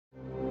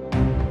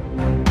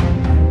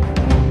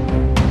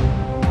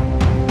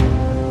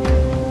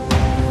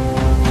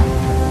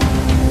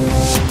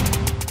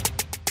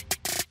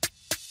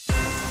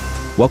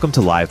Welcome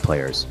to Live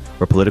Players,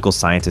 where political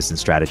scientists and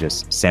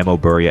strategists Samo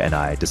Burya and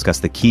I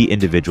discuss the key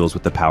individuals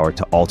with the power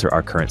to alter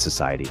our current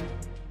society.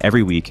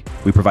 Every week,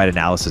 we provide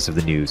analysis of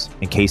the news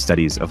and case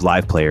studies of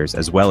live players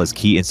as well as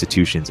key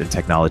institutions and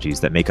technologies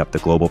that make up the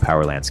global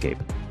power landscape.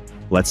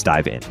 Let's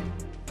dive in.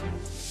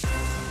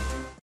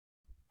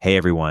 Hey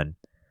everyone.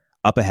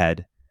 Up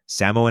ahead,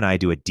 Samo and I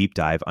do a deep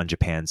dive on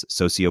Japan's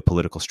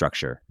socio-political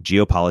structure,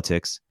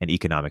 geopolitics, and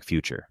economic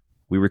future.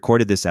 We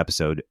recorded this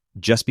episode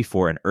just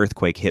before an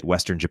earthquake hit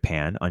Western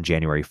Japan on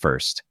January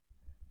 1st.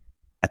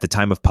 At the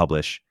time of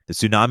publish, the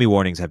tsunami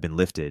warnings have been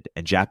lifted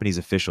and Japanese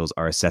officials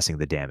are assessing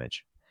the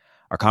damage.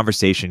 Our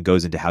conversation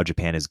goes into how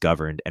Japan is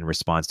governed and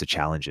responds to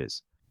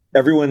challenges.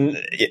 Everyone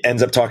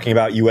ends up talking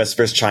about U.S.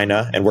 versus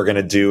China, and we're going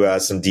to do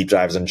some deep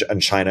dives on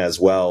China as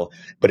well.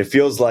 But it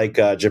feels like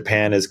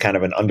Japan is kind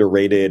of an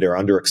underrated or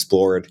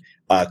underexplored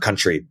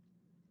country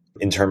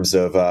in terms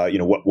of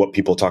what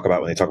people talk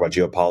about when they talk about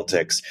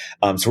geopolitics.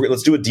 So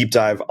let's do a deep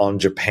dive on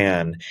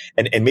Japan,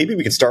 and maybe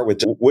we can start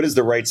with what is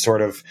the right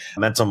sort of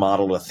mental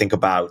model to think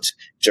about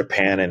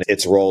Japan and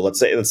its role. Let's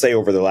say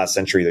over the last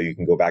century, though. You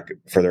can go back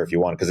further if you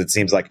want, because it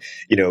seems like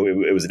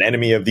it was an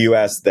enemy of the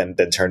U.S., then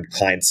turned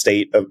client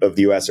state of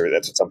the U.S., or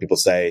that's what some people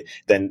say.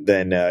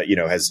 Then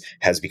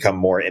has become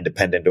more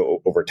independent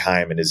over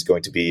time and is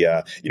going to be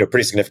a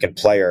pretty significant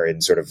player in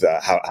sort of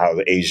how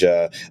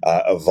Asia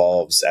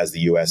evolves as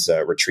the U.S.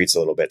 retreats a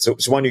little bit. So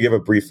why don't you give a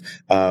brief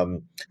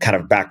kind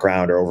of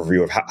background or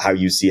overview of how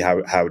you see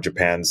how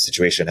Japan's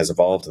situation has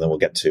evolved, and then we'll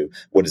get to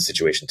what is the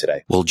situation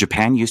today. Well,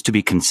 Japan used to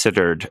be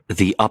considered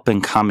the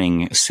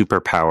up-and-coming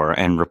superpower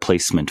and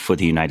replacement for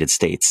the United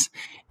States.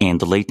 In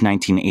the late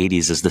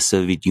 1980s, as the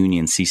Soviet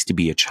Union ceased to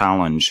be a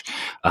challenge,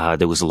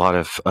 there was a lot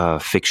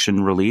of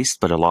fiction released,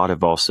 but a lot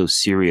of also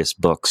serious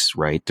books,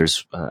 right?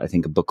 There's, I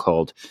think, a book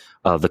called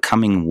The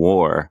Coming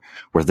War,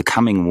 where the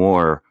coming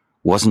war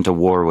wasn't a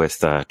war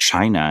with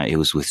China, it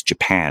was with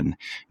Japan,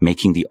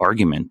 making the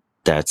argument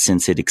that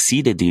since it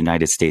exceeded the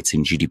United States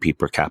in GDP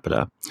per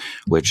capita,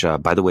 which,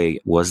 by the way,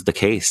 was the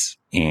case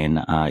in,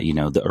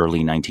 the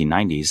early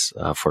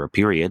 1990s for a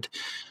period,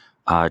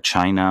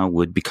 China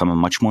would become a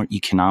much more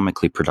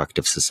economically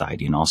productive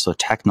society and also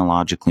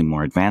technologically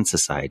more advanced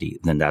society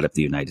than that of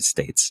the United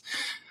States.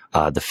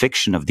 The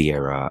fiction of the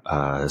era,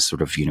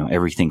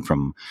 everything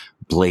from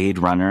Blade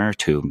Runner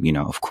to,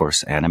 of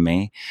course,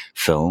 anime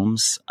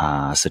films,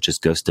 such as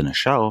Ghost in a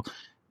Shell,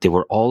 they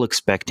were all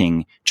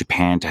expecting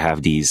Japan to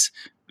have these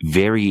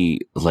very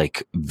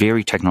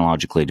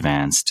technologically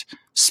advanced,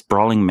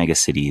 sprawling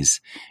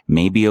megacities,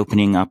 maybe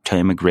opening up to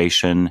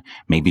immigration,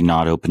 maybe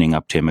not opening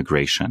up to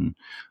immigration.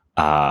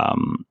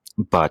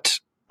 But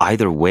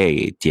either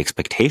way, the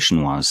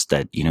expectation was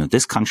that,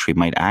 this country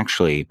might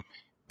actually,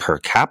 per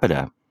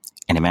capita,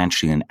 and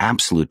eventually in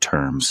absolute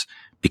terms,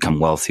 become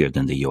wealthier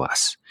than the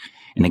U.S.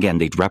 And again,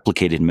 they'd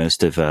replicated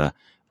most of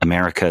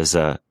America's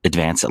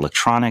advanced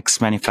electronics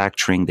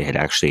manufacturing. They had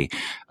actually,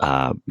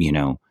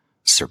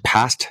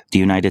 surpassed the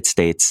United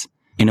States.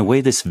 In a way,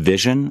 this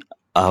vision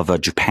of a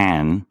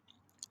Japan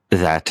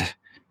that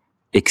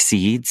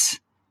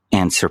exceeds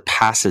and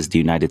surpasses the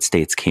United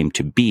States came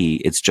to be.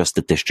 It's just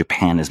that this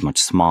Japan is much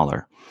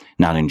smaller,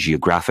 not in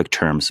geographic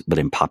terms, but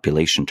in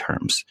population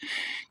terms.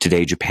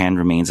 Today, Japan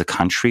remains a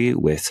country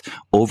with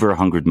over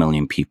 100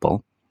 million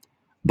people,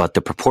 but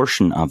the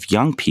proportion of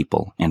young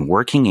people and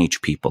working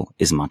age people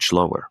is much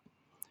lower.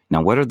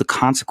 Now, what are the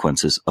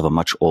consequences of a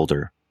much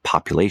older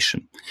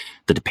population?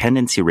 The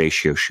dependency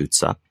ratio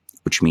shoots up,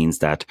 which means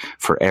that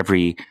for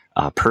every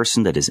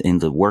person that is in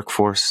the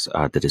workforce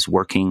that is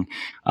working,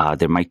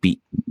 there might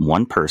be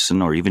one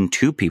person or even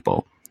two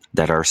people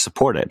that are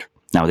supported.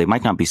 Now, they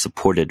might not be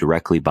supported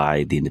directly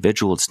by the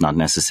individual. It's not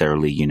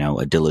necessarily,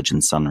 a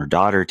diligent son or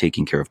daughter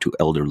taking care of two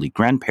elderly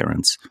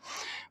grandparents.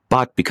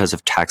 But because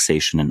of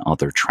taxation and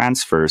other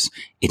transfers,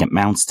 it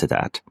amounts to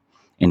that.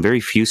 And very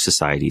few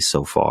societies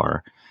so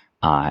far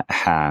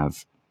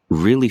have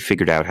really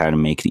figured out how to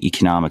make the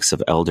economics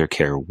of elder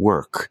care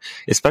work,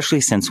 especially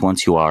since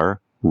once you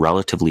are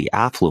relatively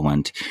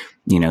affluent,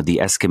 the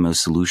Eskimo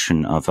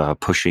solution of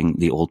pushing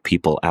the old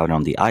people out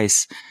on the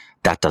ice,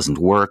 that doesn't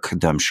work.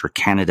 I'm sure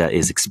Canada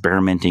is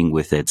experimenting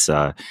with its,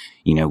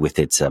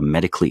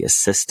 medically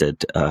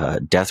assisted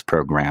death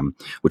program,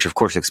 which of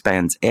course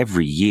expands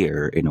every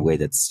year in a way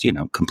that's,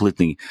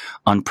 completely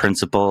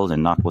unprincipled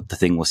and not what the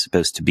thing was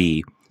supposed to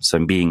be. So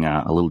I'm being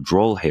a little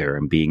droll here.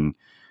 I'm being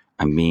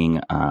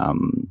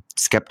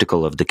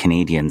skeptical of the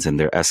Canadians and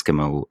their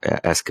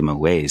Eskimo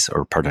ways,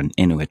 or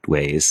Inuit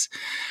ways.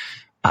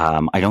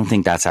 I don't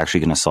think that's actually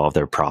going to solve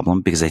their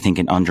problem, because I think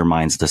it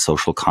undermines the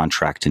social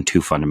contract in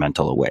too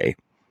fundamental a way.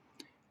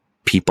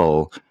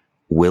 People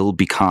will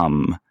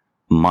become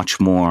much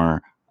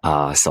more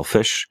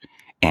selfish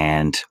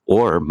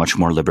or much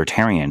more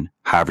libertarian,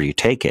 however you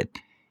take it,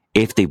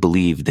 if they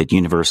believe that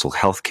universal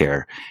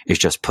healthcare is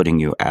just putting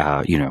you,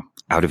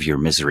 out of your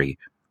misery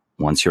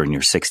once you're in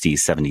your 60s,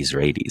 70s, or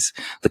 80s.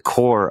 The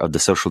core of the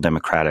social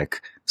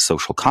democratic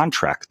social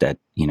contract that,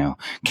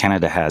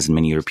 Canada has and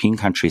many European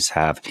countries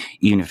have,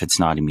 even if it's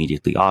not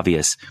immediately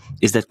obvious,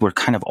 is that we're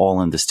kind of all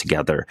in this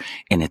together,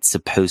 and it's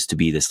supposed to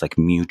be this like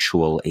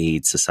mutual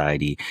aid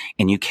society.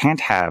 And you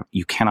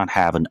cannot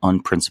have an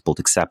unprincipled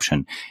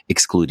exception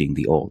excluding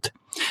the old.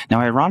 Now,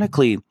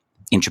 ironically,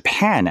 in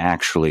Japan,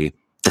 actually,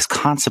 this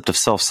concept of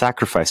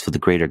self-sacrifice for the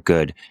greater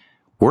good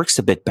works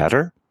a bit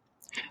better.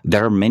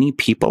 There are many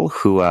people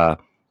who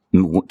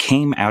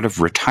came out of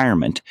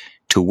retirement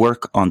to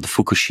work on the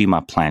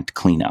Fukushima plant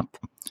cleanup.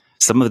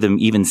 Some of them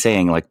even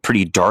saying like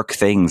pretty dark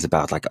things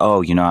about like,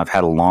 oh, I've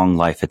had a long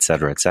life, et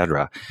cetera, et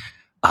cetera.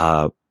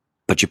 But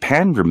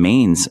Japan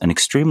remains an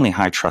extremely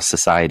high trust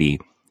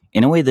society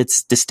in a way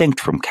that's distinct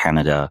from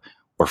Canada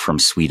or from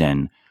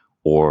Sweden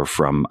or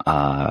from,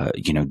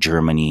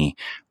 Germany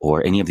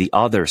or any of the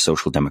other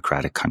social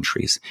democratic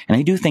countries. And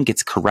I do think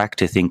it's correct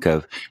to think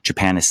of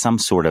Japan as some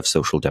sort of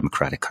social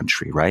democratic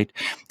country, right?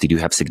 They do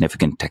have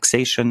significant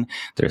taxation.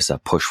 There's a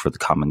push for the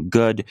common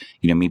good.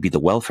 Maybe the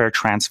welfare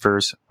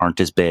transfers aren't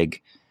as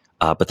big,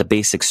 but the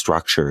basic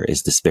structure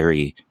is this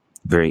very,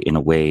 very, in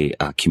a way,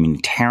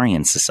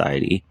 communitarian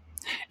society,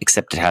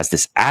 except it has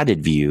this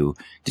added view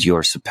that you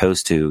are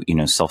supposed to,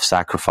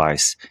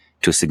 self-sacrifice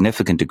to a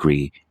significant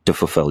degree to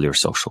fulfill your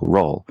social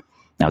role.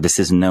 Now, this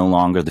is no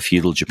longer the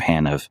feudal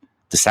Japan of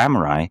the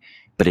samurai,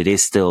 but it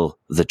is still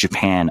the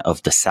Japan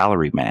of the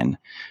salaryman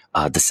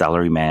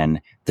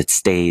that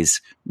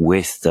stays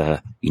with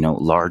the,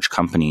 large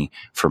company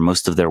for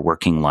most of their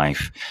working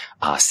life,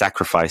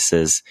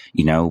 sacrifices,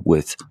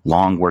 with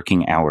long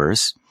working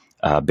hours,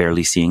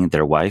 barely seeing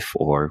their wife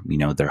or,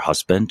 their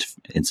husband,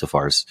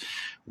 insofar as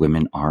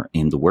women are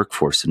in the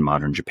workforce in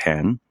modern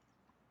Japan.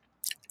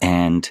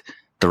 And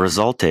the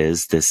result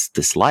is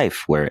this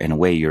life where, in a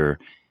way, your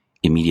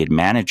immediate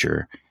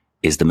manager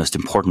is the most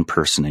important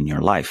person in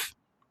your life.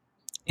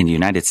 In the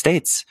United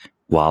States,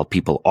 while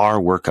people are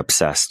work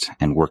obsessed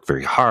and work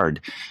very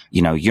hard,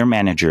 your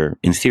manager,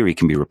 in theory,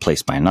 can be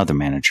replaced by another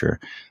manager.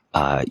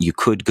 You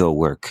could go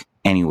work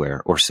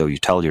anywhere, or so you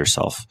tell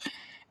yourself.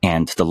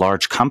 And the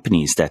large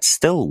companies that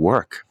still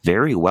work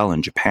very well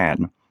in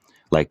Japan,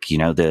 like,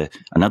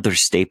 another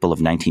staple of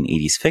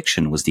 1980s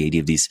fiction was the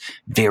idea of these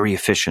very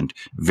efficient,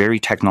 very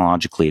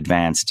technologically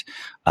advanced,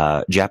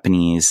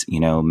 Japanese,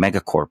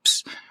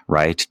 megacorps,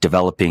 right?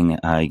 Developing,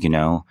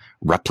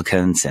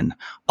 replicants and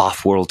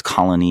off-world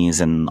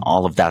colonies and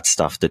all of that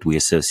stuff that we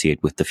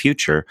associate with the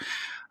future.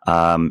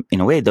 In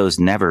a way, those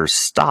never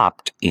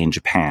stopped in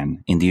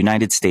Japan. In the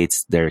United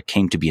States, there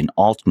came to be an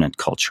alternate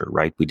culture,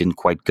 right? We didn't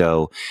quite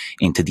go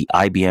into the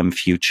IBM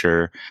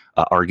future.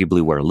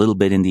 Arguably, we're a little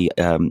bit in the,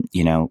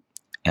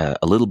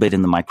 a little bit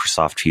in the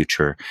Microsoft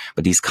future,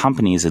 but these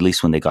companies, at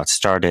least when they got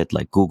started,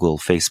 like Google,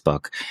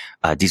 Facebook,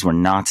 these were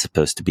not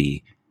supposed to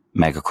be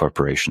mega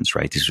corporations,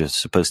 right? These were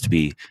supposed to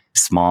be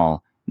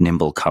small,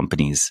 nimble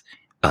companies,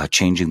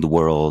 changing the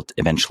world,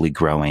 eventually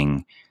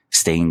growing,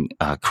 staying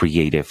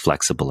creative,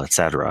 flexible,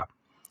 etc.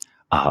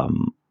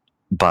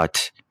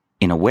 But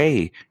in a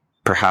way,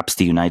 perhaps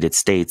the United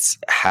States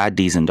had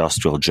these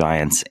industrial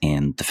giants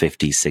in the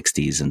 50s,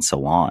 60s, and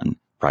so on,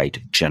 right?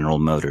 General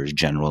Motors,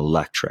 General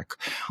Electric,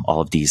 all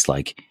of these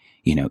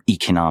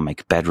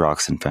economic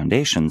bedrocks and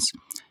foundations.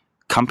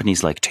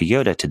 Companies like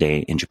Toyota today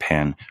in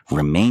Japan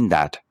remain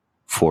that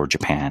for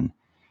Japan.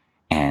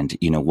 And,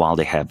 while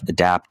they have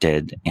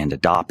adapted and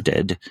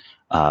adopted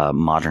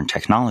modern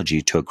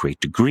technology to a great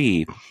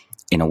degree,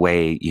 in a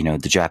way,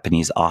 the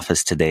Japanese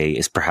office today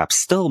is perhaps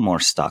still more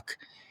stuck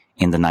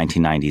in the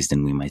 1990s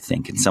than we might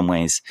think. In some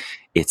ways,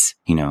 it's,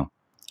 the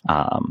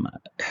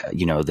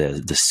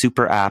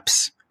super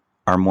apps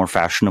are more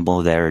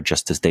fashionable there,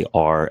 just as they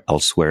are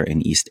elsewhere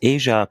in East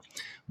Asia,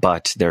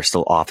 but there are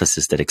still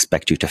offices that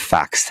expect you to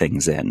fax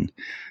things in.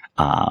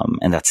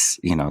 And that's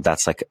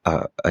like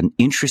an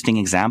interesting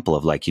example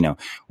of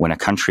when a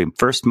country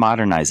first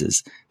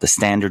modernizes, the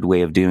standard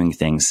way of doing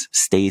things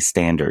stays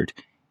standard,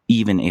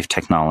 even if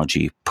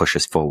technology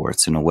pushes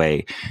forwards. In a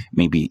way,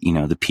 maybe,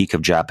 the peak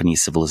of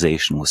Japanese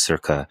civilization was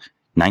circa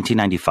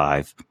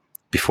 1995,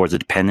 before the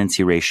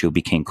dependency ratio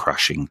became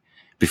crushing,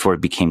 before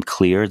it became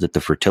clear that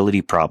the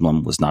fertility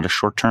problem was not a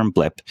short-term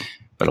blip,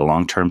 but a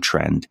long-term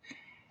trend.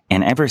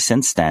 And ever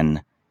since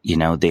then,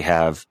 they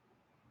have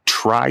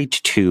tried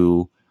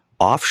to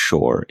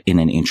offshore in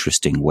an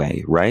interesting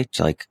way, right?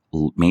 Like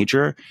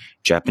major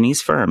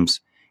Japanese firms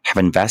have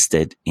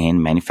invested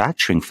in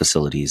manufacturing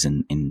facilities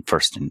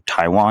first in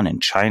Taiwan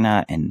and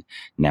China and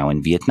now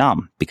in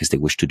Vietnam, because they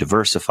wish to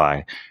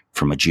diversify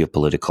from a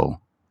geopolitical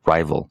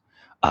rival.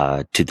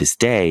 To this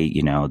day,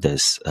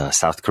 this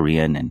South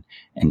Korean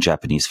and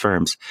Japanese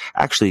firms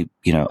actually,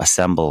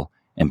 assemble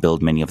and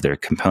build many of their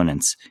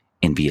components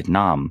in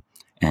Vietnam.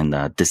 And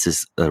this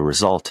is a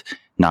result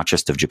not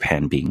just of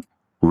Japan being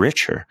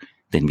richer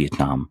than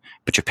Vietnam,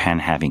 but Japan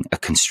having a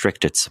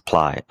constricted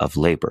supply of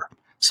labor.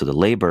 So the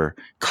labor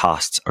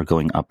costs are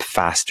going up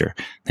faster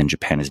than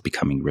Japan is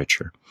becoming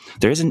richer.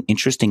 There is an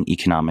interesting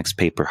economics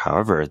paper,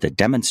 however, that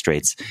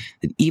demonstrates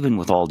that even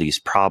with all these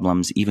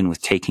problems, even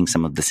with taking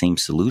some of the same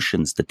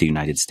solutions that the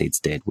United States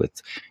did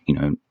with,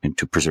 and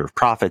to preserve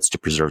profits, to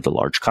preserve the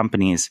large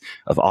companies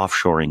of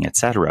offshoring,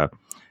 etc.,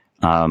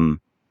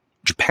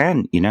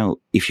 Japan,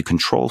 if you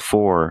control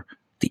for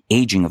the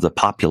aging of the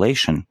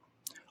population,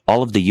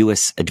 all of the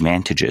U.S.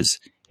 advantages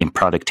in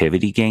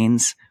productivity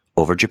gains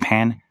over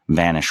Japan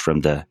vanish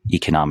from the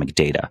economic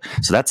data.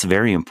 So that's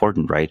very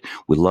important, right?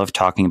 We love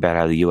talking about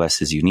how the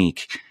U.S. is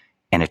unique.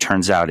 And it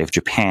turns out if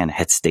Japan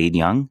had stayed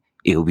young,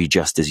 it would be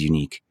just as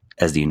unique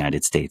as the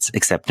United States,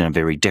 except in a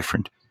very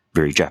different,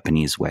 very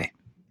Japanese way.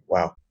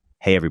 Wow.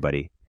 Hey,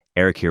 everybody.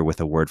 Eric here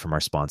with a word from our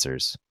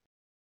sponsors.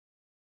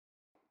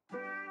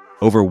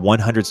 Over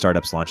 100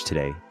 startups launched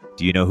today.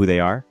 Do you know who they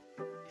are?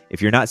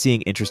 If you're not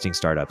seeing interesting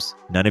startups,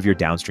 none of your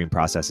downstream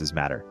processes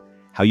matter.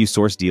 How you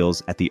source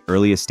deals at the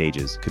earliest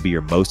stages could be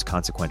your most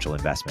consequential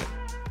investment.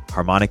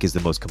 Harmonic is the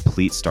most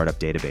complete startup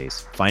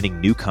database, finding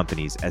new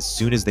companies as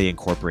soon as they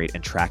incorporate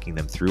and tracking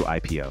them through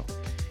IPO.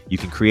 You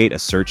can create a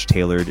search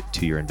tailored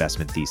to your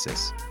investment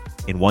thesis.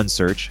 In one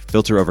search,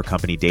 filter over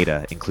company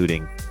data,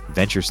 including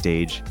venture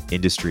stage,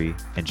 industry,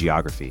 and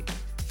geography,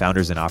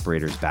 founders and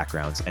operators'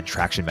 backgrounds, and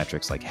traction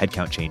metrics like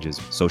headcount changes,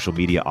 social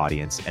media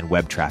audience, and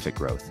web traffic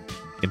growth.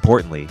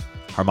 Importantly,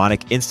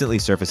 Harmonic instantly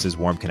surfaces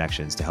warm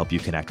connections to help you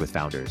connect with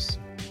founders.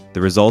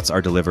 The results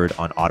are delivered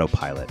on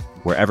autopilot,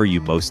 wherever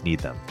you most need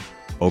them,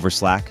 over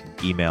Slack,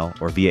 email,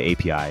 or via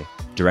API,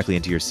 directly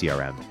into your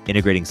CRM,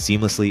 integrating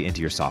seamlessly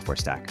into your software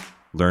stack.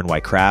 Learn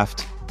why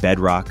Craft,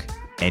 Bedrock,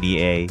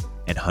 NEA,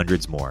 and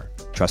hundreds more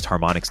trust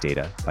Harmonic's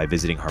data by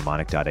visiting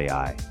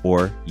harmonic.ai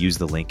or use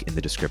the link in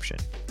the description.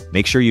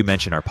 Make sure you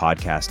mention our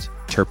podcast,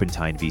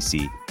 Turpentine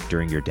VC,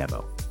 during your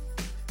demo.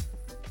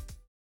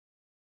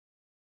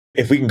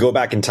 If we can go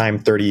back in time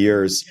 30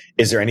 years,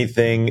 is there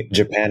anything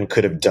Japan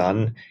could have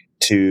done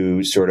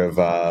to sort of,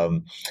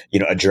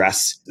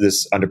 address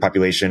this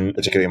underpopulation,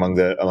 particularly among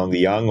the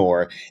young,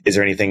 or is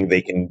there anything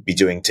they can be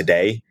doing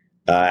today?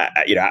 How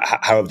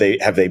have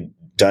they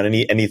done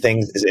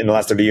anything in the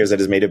last 30 years that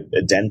has made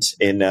a dent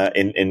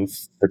in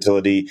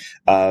fertility?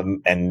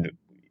 And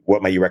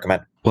what might you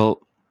recommend?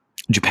 Well,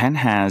 Japan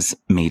has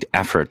made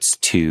efforts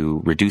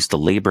to reduce the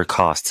labor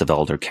costs of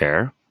elder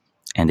care,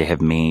 and they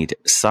have made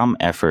some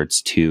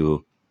efforts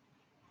to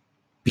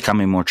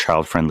become a more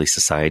child-friendly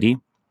society.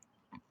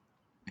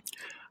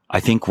 I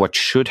think what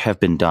should have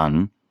been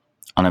done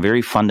on a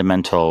very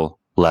fundamental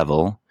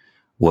level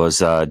was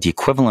the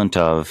equivalent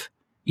of,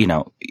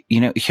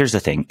 here's the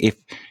thing.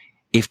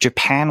 If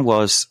Japan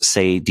was,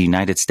 say, the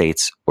United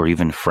States or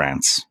even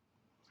France,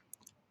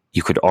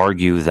 you could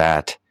argue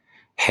that,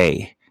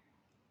 hey,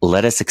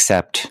 let us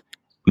accept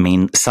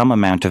some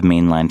amount of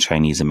mainland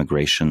Chinese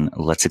immigration.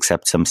 Let's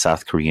accept some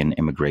South Korean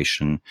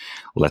immigration.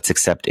 Let's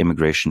accept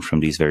immigration from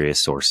these various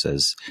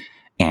sources.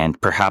 And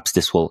perhaps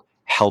this will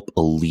help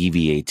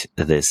alleviate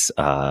this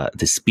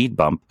speed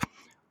bump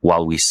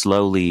while we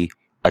slowly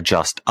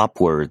adjust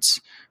upwards,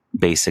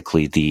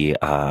 basically the,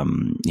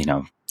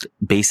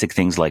 basic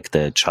things like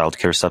the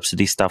childcare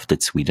subsidy stuff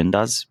that Sweden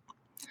does.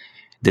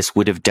 This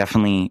would have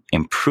definitely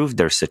improved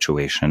their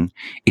situation.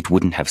 It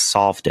wouldn't have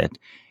solved it.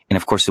 And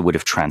of course, it would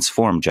have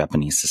transformed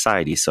Japanese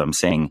society. So I'm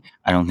saying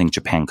I don't think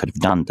Japan could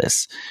have done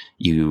this.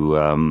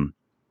 You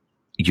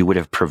would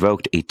have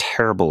provoked a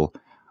terrible,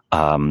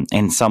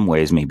 in some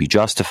ways maybe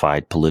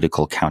justified,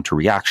 political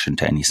counter-reaction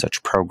to any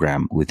such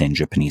program within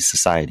Japanese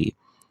society.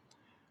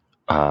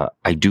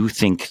 I do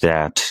think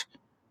that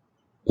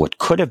what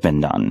could have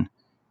been done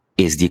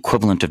is the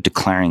equivalent of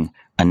declaring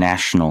a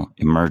national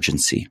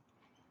emergency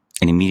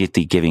and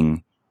immediately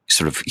giving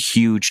sort of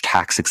huge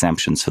tax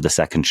exemptions for the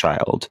second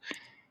child,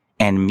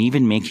 and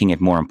even making it,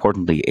 more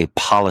importantly, a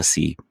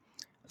policy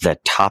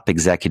that top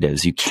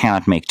executives, you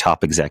cannot make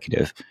top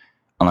executive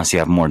unless you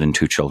have more than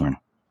 2 children.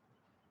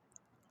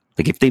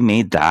 Like if they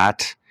made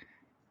that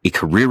a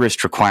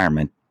careerist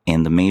requirement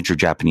in the major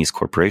Japanese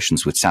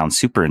corporations, which sounds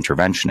super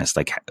interventionist,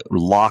 like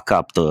lock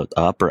up the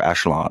upper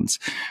echelons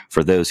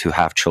for those who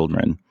have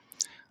children.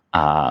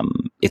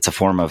 It's a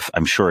form of,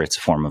 I'm sure it's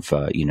a form of,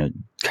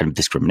 kind of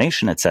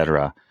discrimination,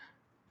 etc.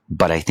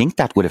 But I think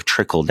that would have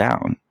trickled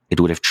down. It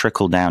would have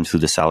trickled down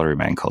through the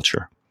salaryman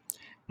culture.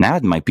 Now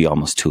it might be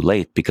almost too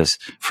late because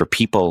for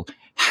people,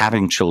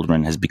 having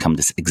children has become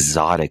this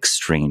exotic,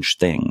 strange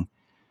thing.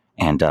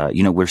 And,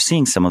 we're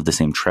seeing some of the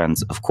same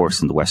trends, of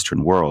course, in the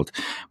Western world.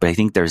 But I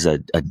think there's a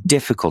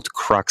difficult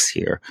crux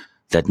here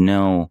that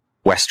no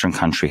Western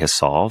country has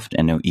solved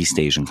and no East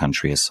Asian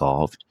country has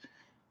solved,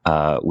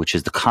 which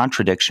is the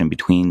contradiction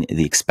between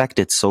the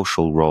expected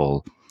social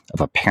role of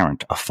a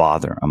parent, a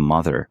father, a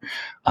mother,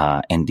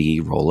 and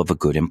the role of a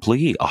good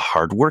employee, a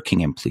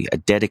hardworking employee, a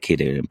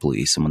dedicated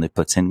employee, someone that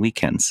puts in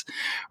weekends,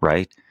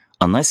 right?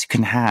 Unless you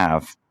can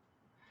have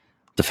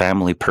the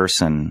family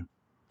person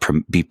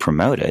be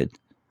promoted,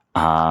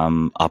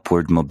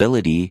 upward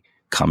mobility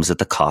comes at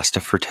the cost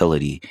of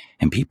fertility,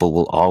 and people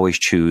will always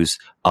choose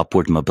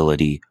upward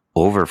mobility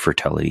over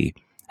fertility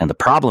And the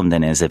problem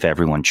then is if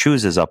everyone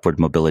chooses upward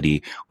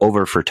mobility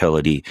over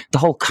fertility, the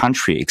whole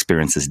country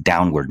experiences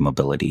downward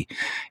mobility.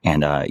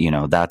 And,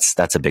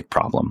 that's a big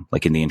problem,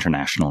 like in the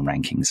international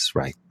rankings,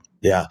 right?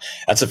 Yeah,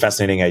 that's a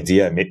fascinating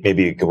idea.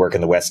 Maybe it could work in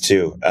the West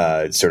too.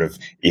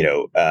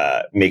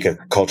 Make a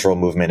cultural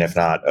movement, if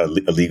not a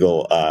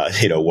legal,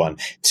 one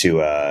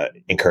to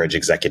encourage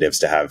executives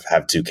to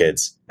have two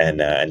kids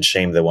and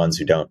shame the ones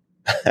who don't.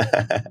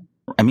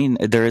 I mean,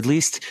 there at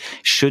least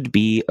should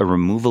be a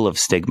removal of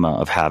stigma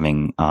of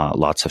having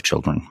lots of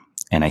children,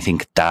 and I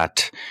think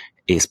that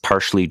is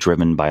partially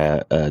driven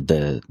by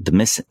the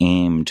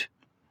misaimed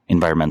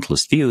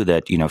environmentalist view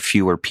that,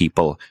 fewer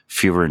people,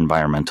 fewer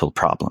environmental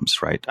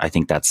problems, right? I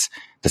think that's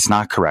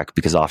not correct,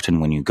 because often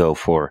when you go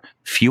for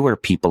fewer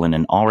people in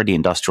an already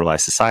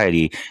industrialized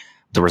society,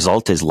 the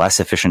result is less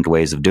efficient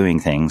ways of doing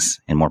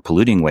things and more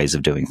polluting ways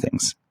of doing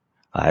things,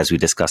 as we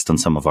discussed on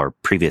some of our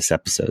previous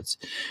episodes.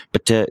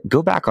 But to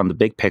go back on the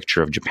big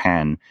picture of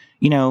Japan,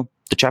 the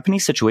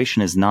Japanese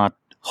situation is not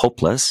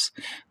hopeless.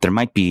 There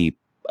might be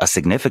a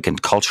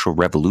significant cultural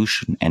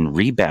revolution and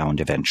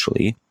rebound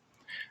eventually.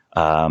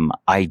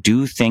 I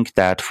do think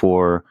that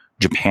for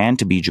Japan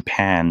to be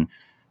Japan,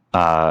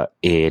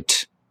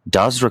 it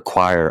does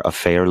require a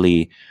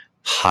fairly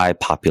high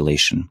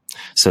population.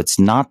 So it's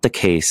not the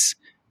case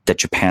that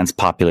Japan's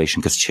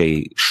population could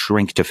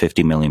shrink to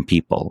 50 million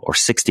people or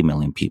 60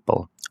 million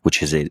people,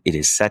 which it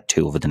is set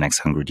to over the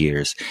next 100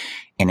 years,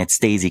 and it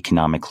stays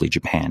economically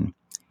Japan.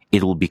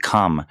 It will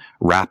become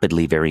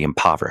rapidly very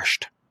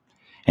impoverished.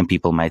 And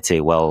people might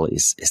say, well,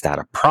 is that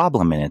a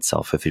problem in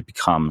itself if it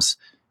becomes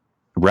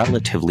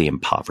relatively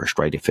impoverished,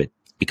 right? If it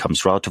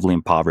becomes relatively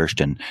impoverished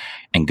and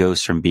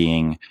goes from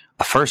being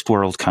a first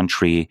world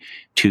country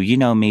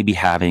to, maybe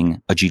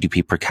having a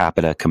GDP per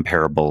capita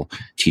comparable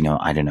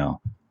to,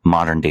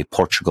 modern day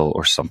Portugal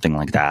or something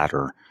like that,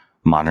 or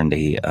modern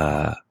day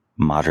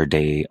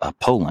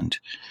Poland.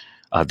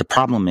 The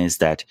problem is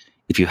that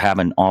if you have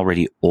an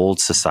already old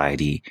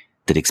society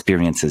that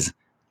experiences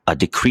a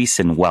decrease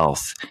in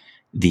wealth,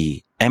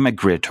 the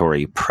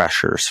emigratory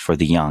pressures for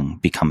the young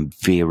become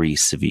very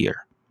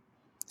severe.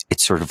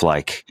 It's sort of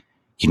like,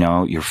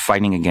 you're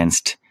fighting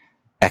against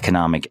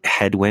economic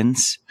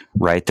headwinds,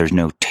 right? There's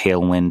no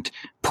tailwind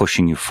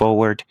pushing you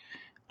forward.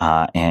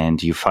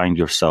 And you find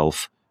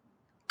yourself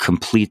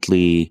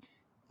completely,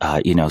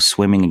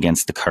 swimming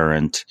against the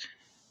current,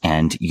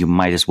 and you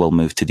might as well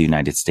move to the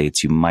United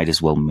States. You might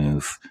as well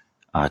move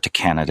to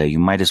Canada. You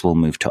might as well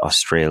move to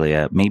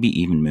Australia, maybe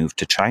even move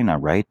to China,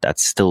 right?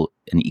 That's still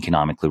an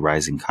economically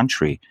rising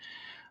country.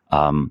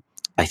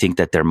 I think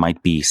that there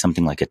might be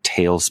something like a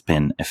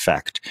tailspin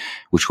effect,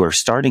 which we're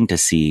starting to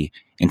see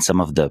in some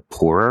of the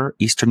poorer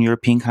Eastern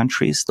European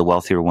countries. The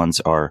wealthier ones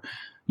are,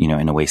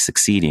 in a way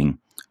succeeding.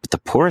 But the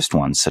poorest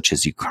ones, such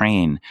as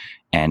Ukraine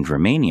and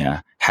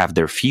Romania, have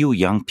their few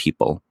young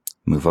people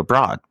move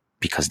abroad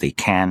because they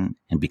can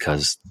and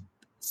because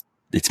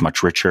it's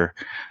much richer.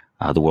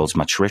 The world's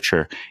much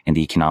richer and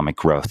the economic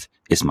growth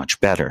is much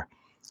better.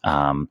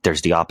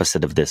 There's the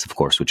opposite of this, of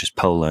course, which is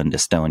Poland,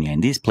 Estonia,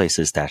 and these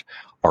places that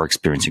are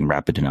experiencing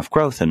rapid enough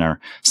growth and are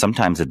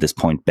sometimes at this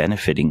point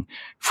benefiting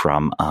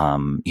from,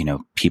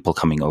 people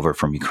coming over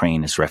from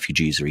Ukraine as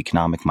refugees or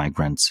economic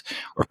migrants,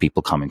 or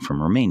people coming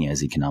from Romania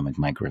as economic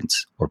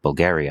migrants, or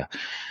Bulgaria.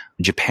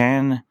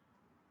 Japan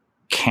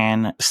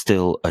can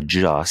still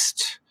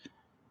adjust,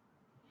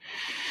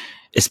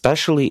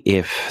 especially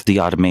if the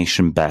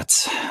automation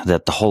bets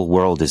that the whole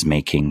world is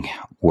making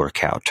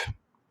work out.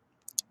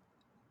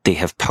 They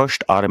have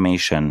pushed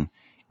automation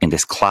in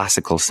this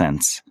classical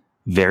sense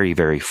very,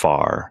 very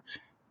far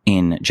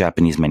in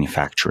Japanese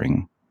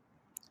manufacturing.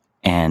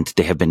 And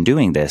they have been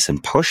doing this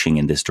and pushing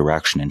in this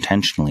direction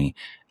intentionally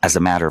as a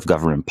matter of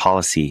government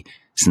policy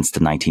since the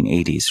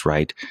 1980s,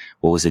 right?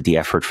 What was it? The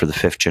effort for the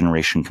fifth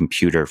generation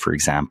computer, for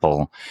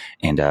example,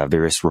 and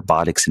various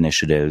robotics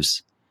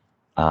initiatives.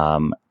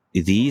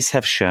 These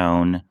have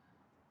shown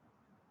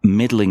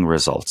middling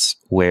results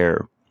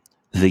where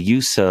the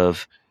use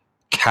of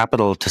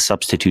capital to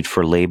substitute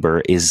for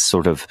labor is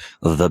sort of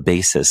the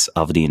basis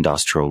of the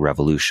Industrial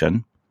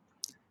Revolution.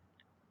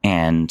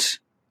 And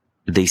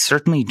they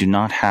certainly do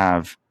not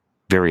have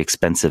very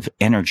expensive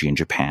energy in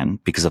Japan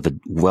because of a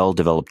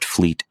well-developed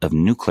fleet of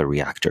nuclear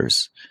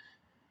reactors.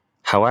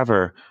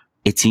 However,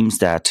 it seems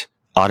that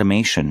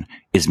automation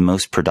is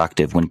most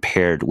productive when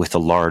paired with a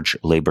large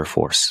labor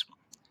force.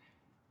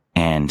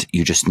 And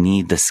you just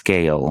need the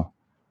scale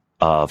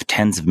of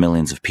tens of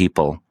millions of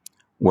people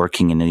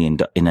working in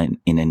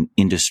an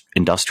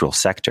industrial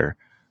sector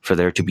for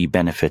there to be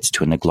benefits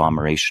to an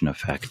agglomeration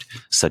effect,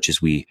 such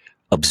as we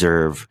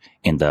observe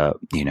in the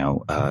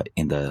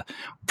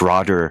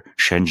broader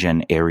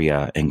Shenzhen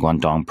area in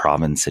Guangdong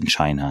province in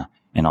China,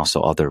 and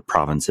also other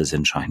provinces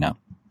in China.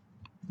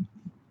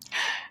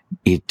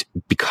 It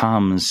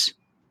becomes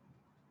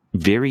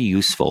very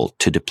useful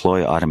to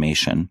deploy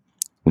automation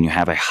when you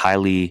have a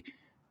highly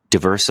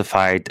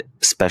diversified,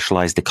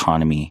 specialized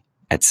economy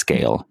at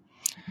scale.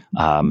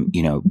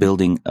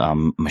 Building a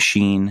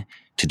machine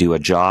to do a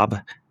job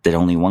that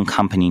only one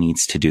company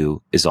needs to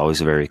do is always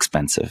very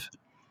expensive.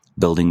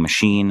 building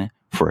machine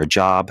for a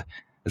job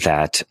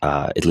that,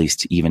 at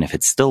least even if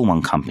it's still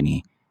one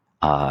company,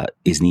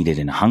 is needed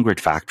in 100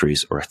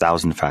 factories or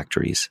 1,000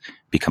 factories,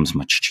 becomes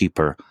much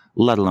cheaper,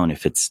 let alone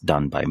if it's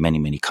done by many,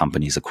 many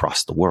companies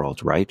across the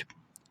world, right?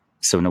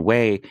 So in a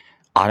way,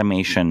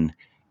 automation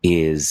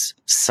is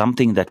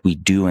something that we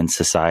do in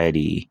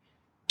society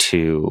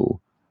to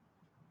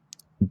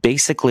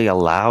basically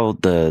allow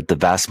the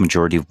vast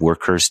majority of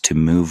workers to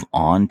move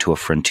on to a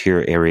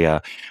frontier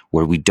area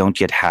where we don't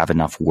yet have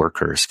enough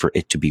workers for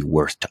it to be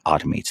worth to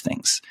automate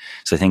things.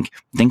 So I think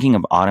thinking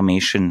of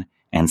automation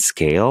and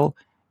scale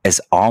as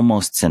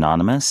almost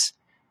synonymous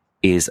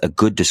is a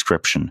good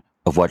description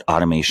of what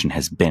automation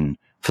has been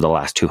for the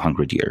last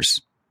 200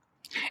 years.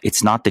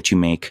 It's not that you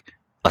make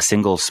a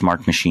single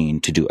smart machine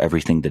to do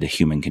everything that a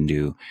human can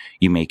do.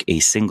 You make a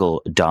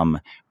single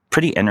dumb,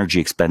 pretty energy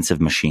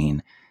expensive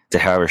machine that,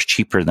 however, is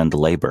cheaper than the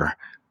labor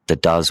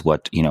that does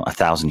what,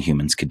 1,000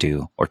 humans could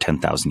do or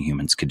 10,000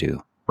 humans could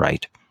do,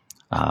 right?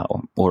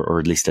 Or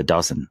at least a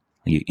dozen.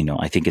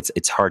 I think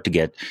it's hard to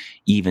get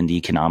even the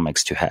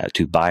economics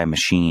to buy a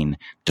machine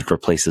that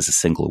replaces a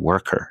single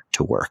worker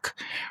to work,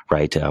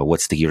 right?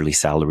 What's the yearly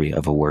salary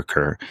of a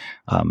worker?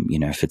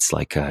 If it's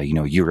like a,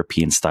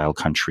 European style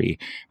country,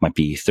 might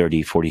be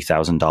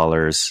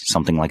 $30,000-$40,000,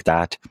 something like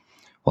that.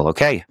 Well,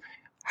 okay.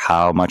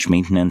 How much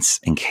maintenance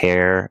and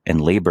care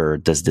and labor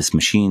does this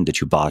machine that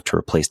you bought to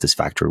replace this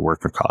factory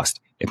worker cost?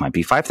 It might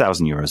be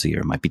 5,000 euros a year.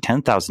 It might be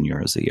 10,000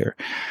 euros a year.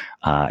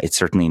 It's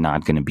certainly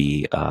not going to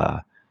be,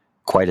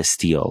 quite a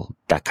steal,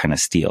 that kind of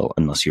steal,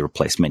 unless you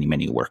replace many,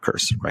 many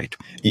workers, right?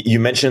 You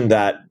mentioned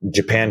that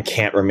Japan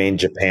can't remain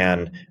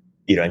Japan,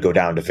 and go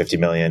down to 50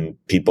 million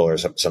people or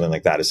something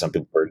like that, as some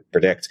people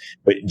predict.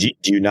 But do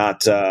you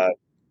not, can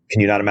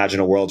you not imagine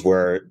a world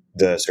where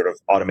the sort of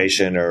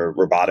automation or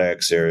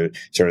robotics or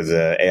sort of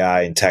the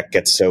AI and tech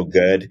gets so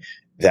good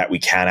that we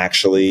can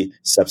actually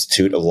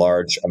substitute a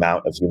large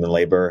amount of human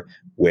labor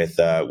with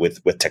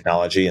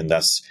technology, and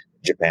thus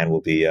Japan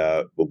will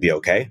be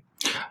okay?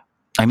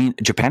 I mean,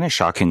 Japan is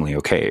shockingly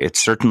okay. It's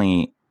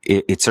certainly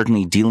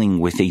dealing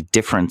with a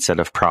different set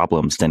of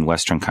problems than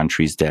Western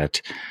countries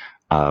that,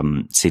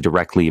 say,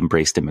 directly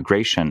embraced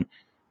immigration.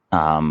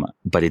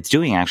 But it's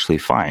doing actually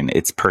fine.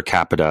 Its per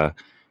capita,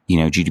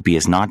 GDP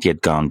has not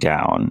yet gone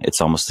down.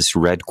 It's almost this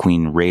Red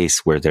Queen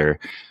race where they're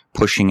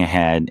pushing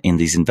ahead in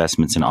these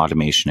investments in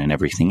automation and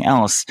everything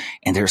else,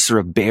 and they're sort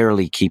of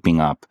barely keeping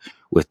up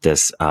with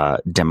this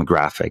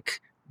demographic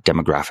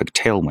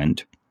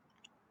tailwind.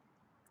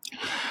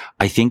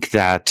 I think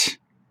that,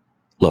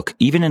 look,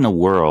 even in a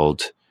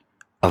world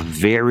of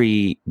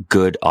very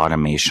good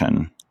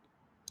automation,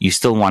 you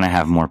still want to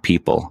have more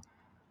people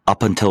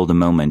up until the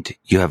moment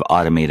you have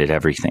automated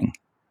everything,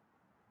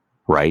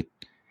 right?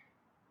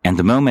 And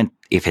the moment,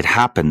 if it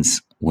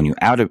happens, when you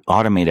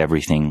automate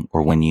everything,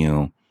 or when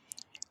you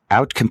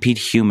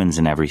outcompete humans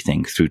in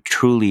everything through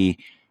truly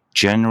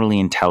generally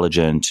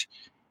intelligent,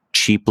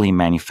 cheaply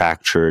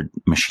manufactured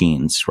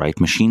machines, right?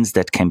 Machines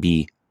that can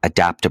be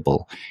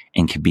adaptable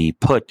and can be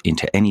put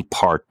into any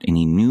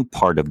new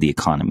part of the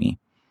economy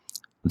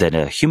that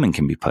a human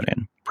can be put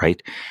in,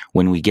 right?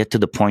 When we get to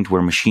the point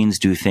where machines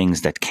do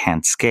things that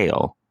can't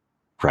scale,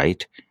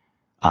 right?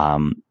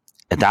 At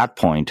that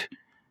point,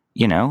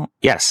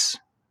 yes,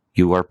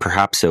 you are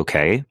perhaps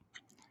okay.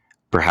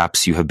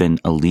 Perhaps you have been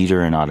a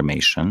leader in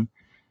automation.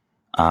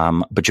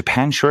 But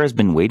Japan sure has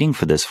been waiting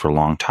for this for a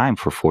long time,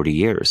 for 40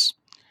 years.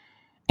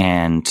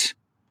 And,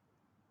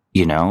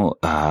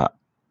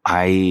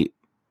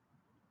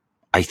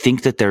 I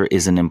think that there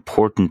is an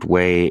important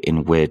way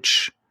in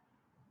which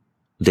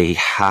they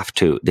have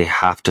to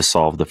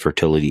solve the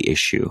fertility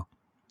issue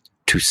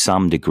to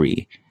some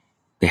degree.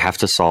 They have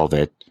to solve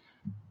it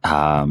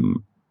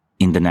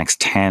in the next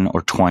 10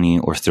 or 20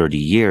 or 30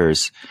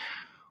 years,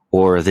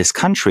 or this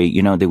country,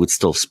 they would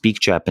still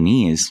speak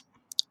Japanese,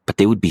 but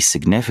they would be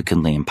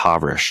significantly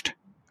impoverished,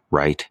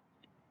 right?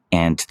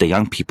 And the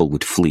young people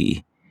would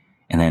flee.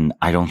 And then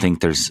I don't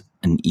think there's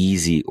an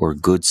easy or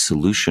good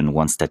solution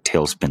once that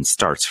tailspin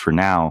starts. For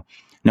now,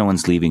 no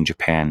one's leaving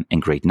Japan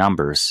in great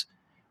numbers,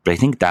 but I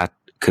think that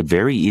could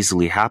very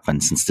easily happen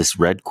since this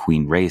Red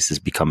Queen race is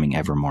becoming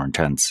ever more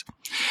intense.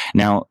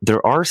 Now,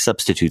 there are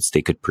substitutes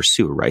they could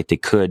pursue, right? They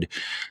could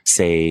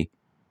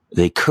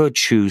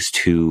choose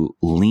to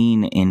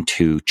lean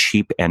into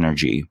cheap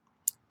energy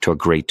to a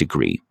great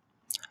degree.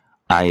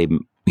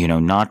 I'm,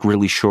 not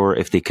really sure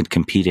if they could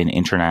compete in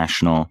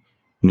international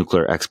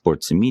nuclear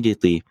exports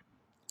immediately.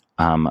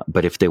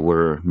 But if there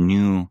were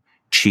new,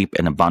 cheap,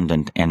 and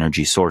abundant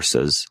energy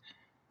sources,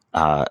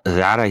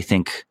 that I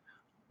think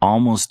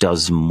almost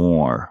does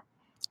more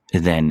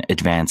than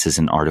advances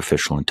in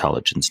artificial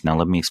intelligence. Now,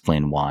 let me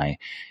explain why.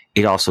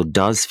 It also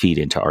does feed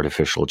into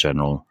artificial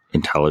general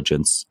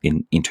intelligence,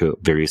 into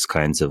various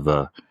kinds of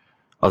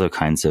other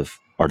kinds of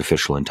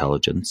artificial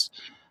intelligence,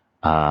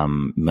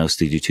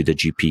 mostly due to the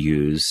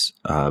GPUs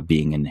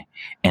being an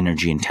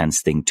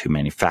energy-intense thing to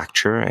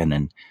manufacture, and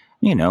then,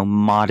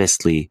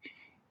 modestly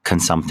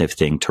consumptive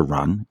thing to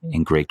run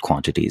in great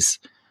quantities.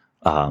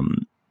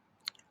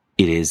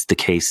 It is the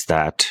case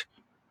that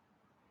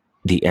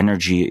the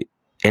energy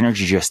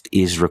just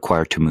is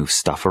required to move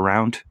stuff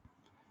around,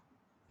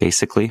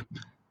 basically.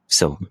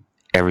 So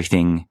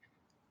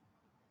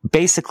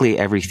basically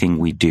everything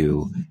we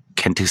do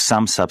can to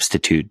some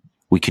substitute.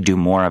 We could do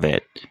more of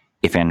it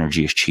if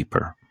energy is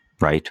cheaper,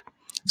 right?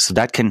 So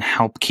that can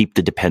help keep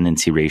the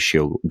dependency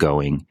ratio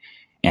going,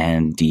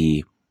 and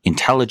the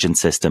intelligent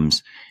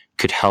systems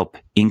could help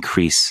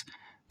increase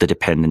the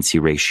dependency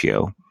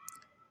ratio.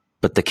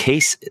 But the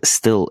case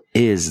still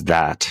is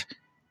that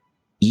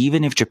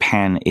even if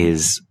Japan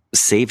is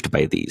saved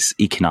by these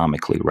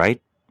economically,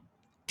 right?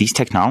 These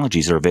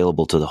technologies are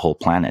available to the whole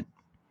planet,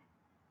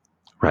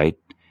 right?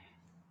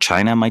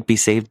 China might be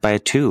saved by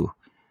it too,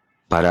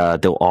 but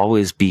there'll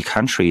always be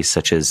countries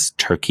such as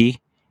Turkey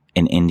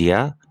and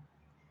India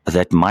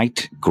that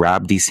might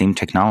grab these same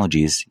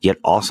technologies, yet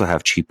also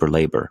have cheaper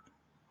labor.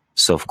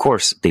 So, of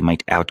course, they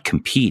might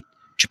outcompete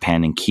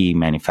Japan in key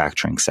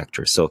manufacturing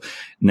sectors. So,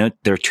 note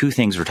there are two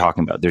things we're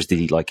talking about. There's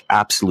the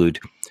absolute,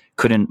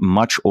 couldn't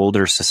much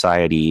older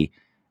society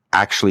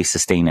actually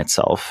sustain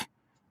itself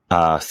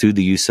through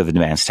the use of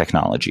advanced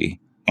technology?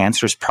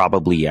 Answer is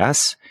probably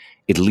yes,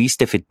 at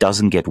least if it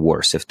doesn't get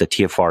worse, if the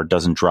TFR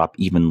doesn't drop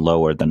even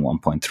lower than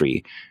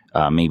 1.3.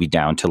 Maybe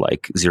down to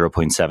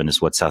 0.7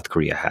 is what South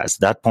Korea has.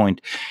 At that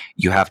point,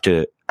 you have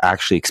to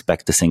actually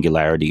expect the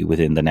singularity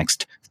within the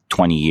next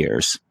 20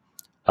 years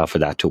for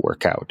that to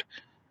work out.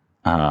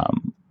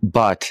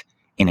 But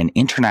in an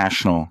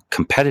international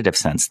competitive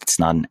sense, that's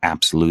not an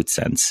absolute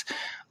sense.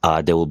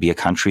 There will be a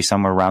country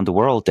somewhere around the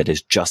world that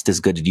is just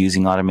as good at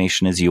using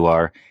automation as you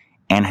are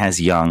and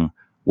has young,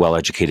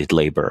 well-educated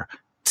labor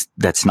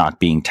that's not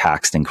being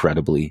taxed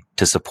incredibly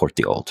to support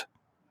the old.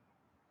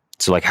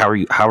 So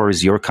how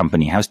is your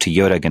company, how's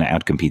Toyota going to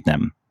outcompete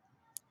them,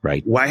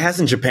 right? Why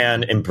hasn't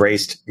Japan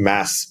embraced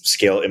mass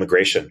scale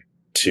immigration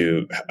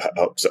to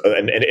help?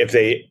 And if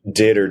they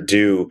did or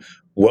do,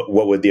 what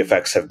would the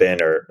effects have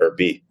been or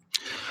be?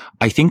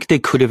 I think they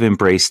could have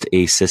embraced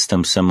a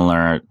system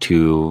similar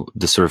to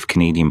the sort of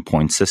Canadian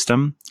point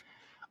system.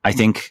 I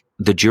think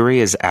the jury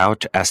is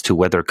out as to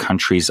whether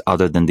countries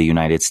other than the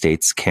United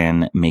States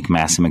can make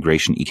mass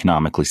immigration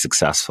economically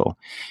successful.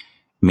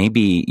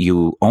 Maybe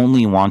you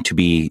only want to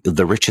be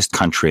the richest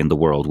country in the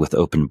world with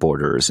open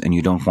borders, and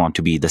you don't want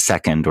to be the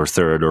second or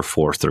third or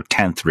fourth or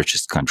 10th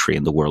richest country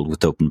in the world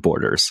with open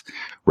borders,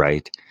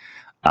 right?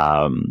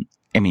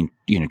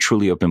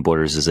 Truly open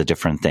borders is a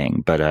different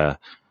thing, but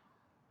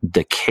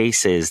the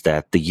case is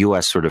that the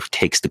U.S. sort of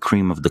takes the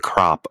cream of the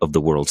crop of the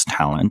world's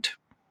talent.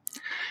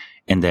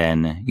 And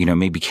then,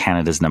 maybe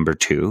Canada's number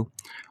 2.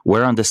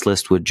 Where on this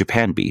list would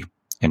Japan be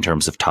in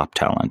terms of top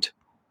talent?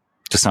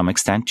 To some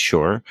extent,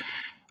 sure.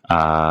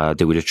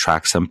 They would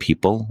attract some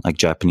people. Like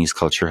Japanese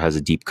culture has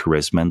a deep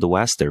charisma in the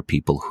West. There are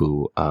people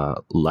who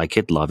like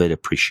it, love it,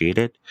 appreciate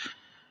it.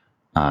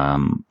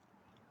 But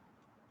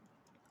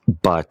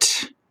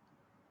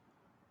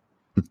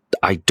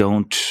I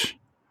don't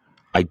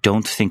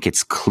think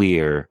it's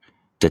clear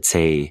that,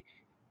 say,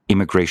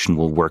 immigration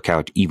will work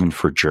out even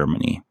for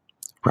Germany,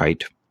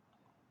 right?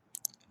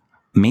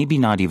 Maybe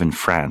not even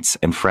France,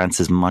 and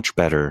France is much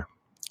better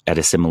at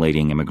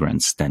assimilating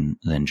immigrants than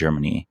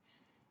Germany.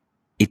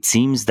 It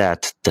seems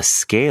that the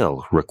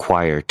scale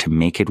required to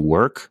make it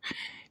work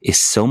is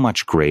so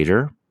much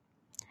greater,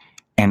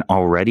 and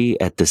already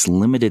at this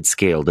limited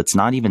scale that's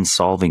not even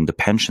solving the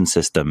pension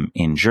system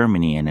in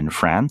Germany and in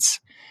France,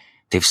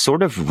 they've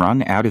sort of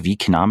run out of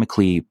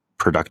economically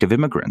productive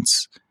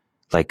immigrants.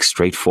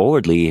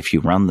 Straightforwardly, if you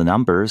run the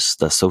numbers,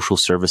 the social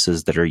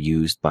services that are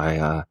used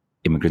by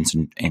immigrants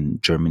in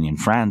Germany and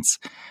France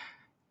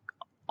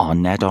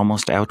on net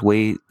almost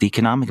outweigh the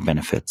economic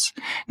benefits.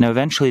 Now,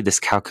 eventually this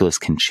calculus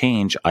can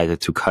change either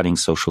through cutting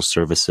social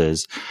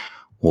services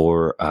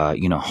or,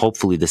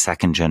 hopefully the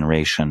second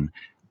generation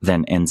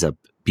then ends up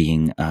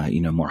being,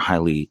 more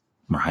highly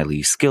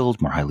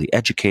skilled, more highly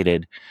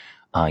educated.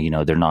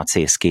 They're not,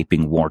 say,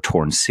 escaping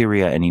war-torn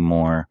Syria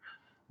anymore.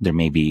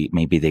 Maybe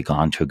they've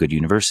gone to a good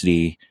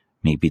university.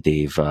 Maybe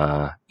they've,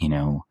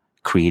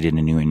 created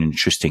a new and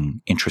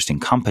interesting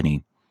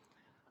company.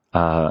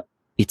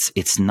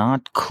 It's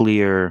not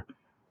clear.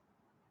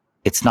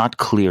 It's not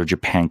clear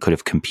Japan could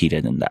have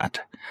competed in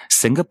that.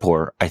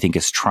 Singapore, I think,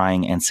 is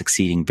trying and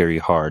succeeding very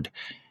hard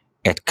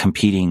at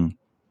competing,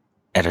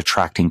 at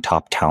attracting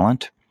top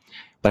talent,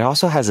 but it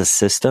also has a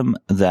system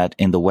that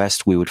in the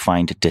West we would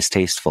find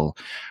distasteful,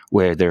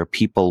 where there are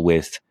people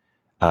with,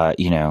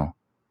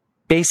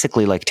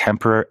 basically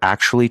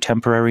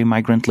temporary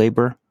migrant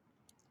labor,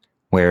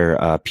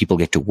 where people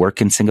get to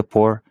work in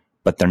Singapore,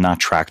 but they're not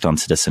tracked on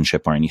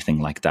citizenship or anything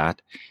like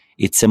that.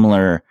 It's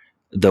similar,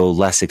 though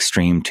less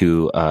extreme,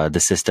 to the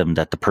system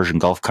that the Persian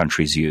Gulf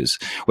countries use,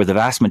 where the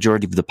vast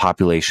majority of the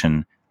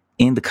population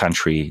in the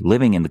country,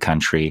 living in the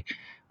country,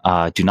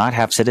 do not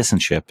have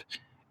citizenship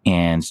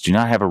and do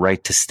not have a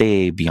right to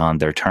stay beyond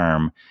their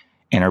term,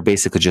 and are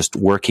basically just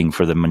working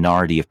for the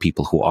minority of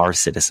people who are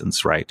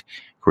citizens, right,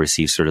 who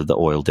receive sort of the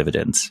oil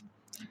dividends.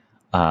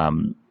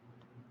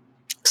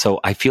 So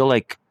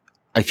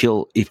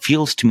it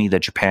feels to me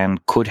that Japan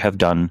could have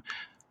done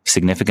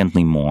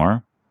significantly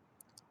more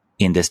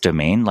in this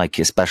domain, like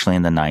especially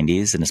in the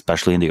 90s and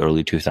especially in the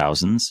early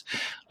 2000s.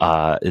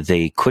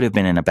 They could have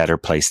been in a better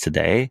place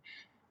today.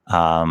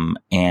 And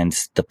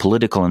the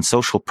political and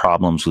social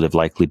problems would have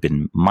likely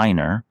been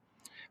minor,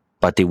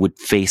 but they would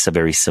face a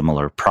very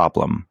similar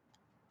problem.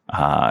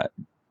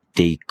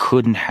 They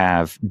couldn't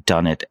have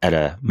done it at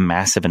a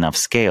massive enough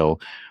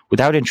scale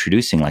without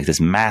introducing like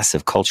this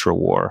massive cultural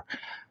war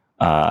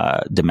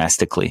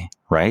domestically,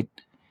 right?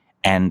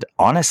 And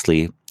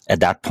honestly,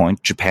 at that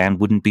point, Japan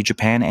wouldn't be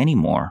Japan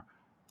anymore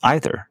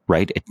either,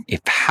 right?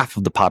 If half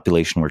of the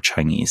population were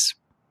Chinese,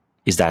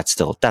 is that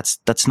still,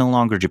 that's no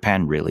longer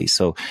Japan really.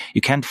 So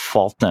you can't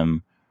fault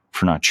them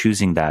for not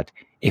choosing that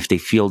if they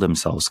feel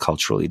themselves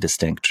culturally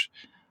distinct.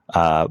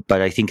 But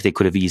I think they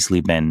could have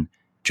easily been,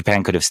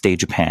 Japan could have stayed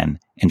Japan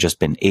and just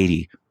been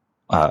 80%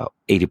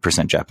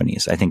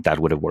 Japanese. I think that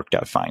would have worked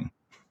out fine.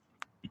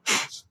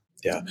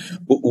 Yeah.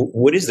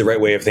 What is the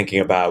right way of thinking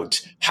about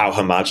how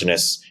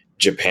homogenous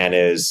Japan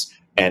is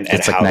and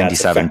it's how like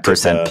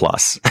 97%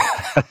 plus.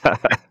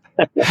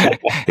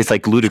 It's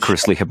like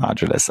ludicrously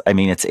homogenous. I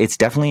mean, it's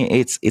definitely,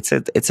 it's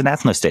an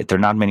ethno-state. There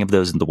are not many of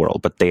those in the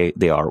world, but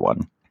they are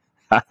one.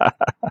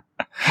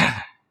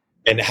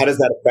 And how does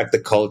that affect the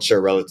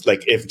culture relative?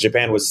 Like if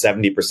Japan was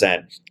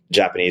 70%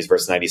 Japanese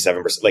versus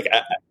 97%, like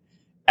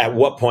at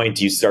what point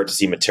do you start to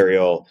see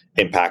material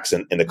impacts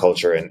in the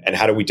culture? And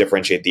how do we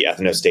differentiate the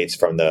ethno-states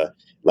from the,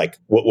 like,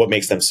 what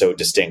makes them so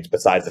distinct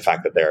besides the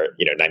fact that they're,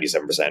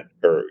 97%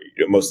 or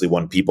mostly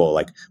one people?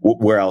 Like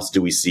where else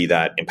do we see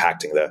that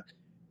impacting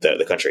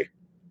the country?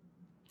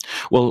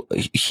 Well,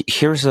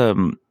 here's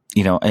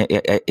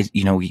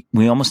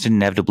we almost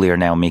inevitably are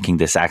now making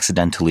this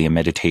accidentally a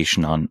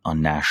meditation on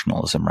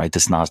nationalism, right?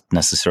 This is not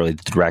necessarily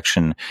the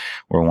direction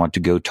where I want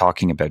to go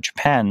talking about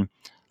Japan.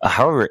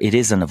 However, it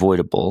is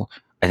unavoidable.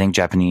 I think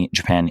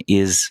Japan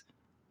is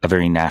a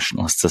very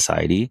nationalist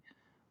society.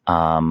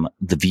 The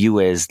view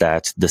is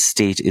that the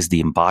state is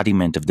the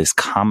embodiment of this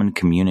common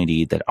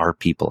community that our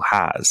people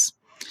has.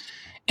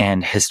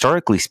 And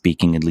historically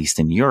speaking, at least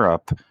in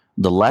Europe,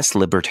 the less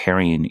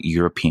libertarian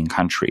European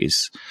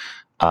countries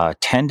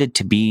tended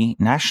to be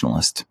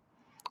nationalist.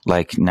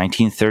 Like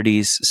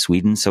 1930s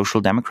Sweden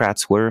social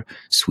democrats were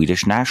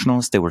Swedish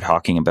nationalists. They were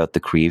talking about the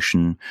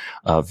creation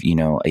of,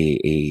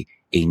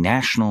 a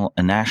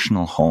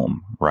national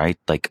home, right?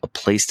 Like a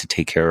place to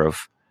take care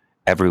of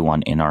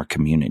everyone in our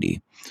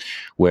community,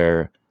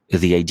 where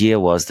the idea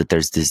was that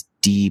there's this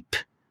deep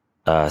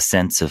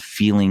sense of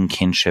feeling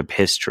kinship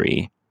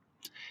history.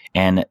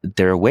 And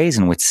there are ways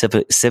in which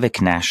civic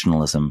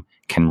nationalism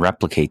can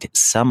replicate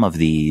some of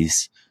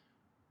these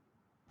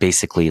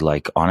basically,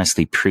 like,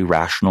 honestly,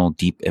 pre-rational,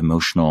 deep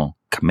emotional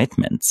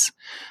commitments.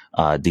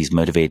 These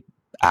motivate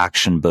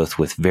action both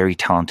with very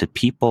talented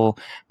people,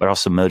 but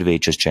also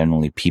motivate just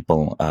generally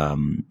people,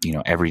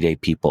 everyday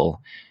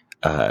people,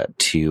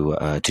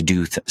 to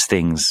do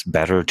things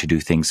better, to do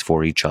things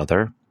for each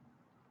other,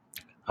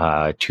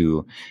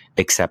 to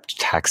accept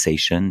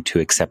taxation, to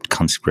accept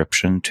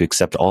conscription, to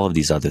accept all of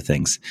these other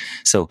things.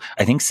 So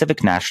I think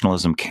civic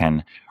nationalism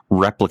can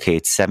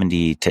replicate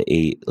 70 to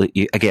 8,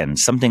 again,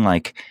 something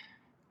like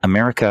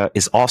America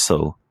is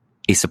also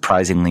a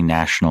surprisingly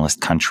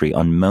nationalist country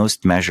on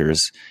most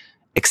measures,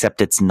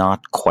 except it's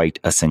not quite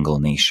a single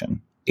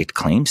nation. It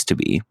claims to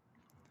be,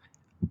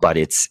 but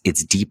it's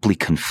deeply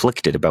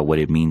conflicted about what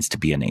it means to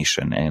be a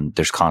nation, and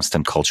there's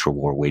constant cultural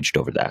war waged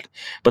over that.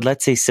 But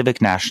let's say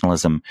civic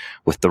nationalism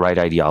with the right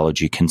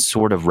ideology can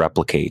sort of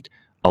replicate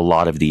a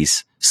lot of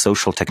these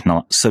social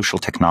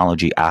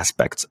technology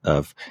aspects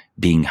of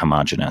being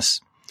homogenous.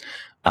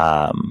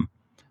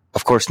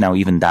 Of course, now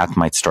even that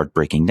might start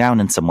breaking down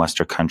in some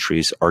Western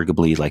countries.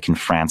 Arguably, like in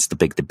France, the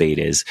big debate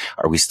is,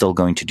 are we still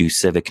going to do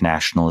civic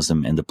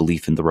nationalism and the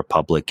belief in the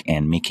Republic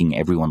and making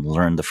everyone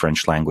learn the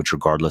French language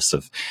regardless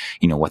of,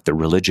 what their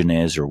religion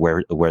is or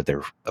where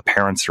their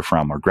parents are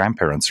from or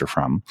grandparents are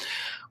from?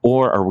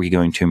 Or are we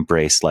going to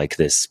embrace like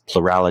this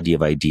plurality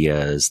of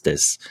ideas,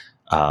 this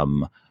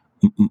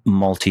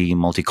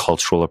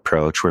multicultural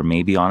approach where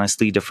maybe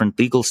honestly different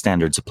legal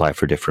standards apply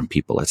for different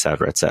people, et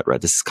cetera, et cetera?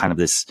 This is kind of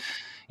this,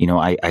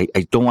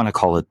 I don't want to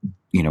call it,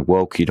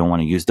 woke. You don't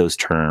want to use those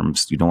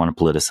terms. You don't want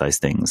to politicize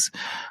things.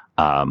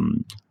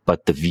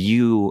 But the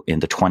view in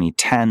the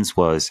 2010s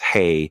was,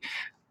 hey,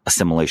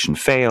 assimilation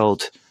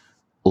failed.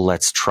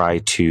 Let's try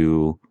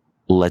to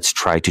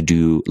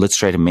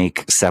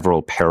make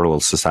several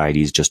parallel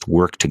societies just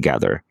work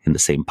together in the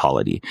same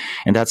polity.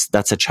 And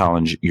that's a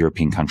challenge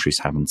European countries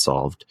haven't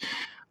solved.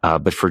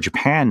 But for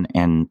Japan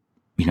and,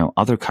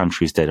 other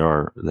countries that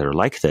are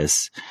like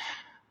this,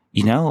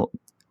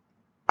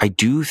 I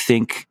do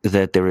think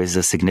that there is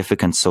a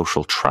significant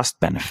social trust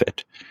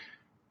benefit.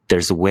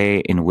 There's a way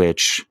in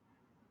which,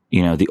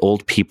 the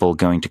old people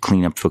going to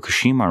clean up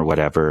Fukushima or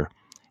whatever,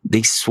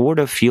 they sort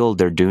of feel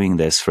they're doing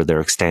this for their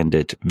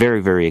extended,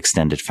 very, very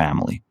extended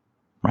family,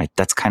 right?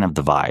 That's kind of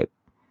the vibe,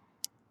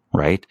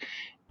 right?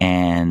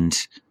 And,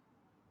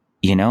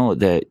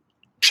 that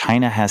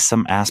China has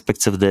some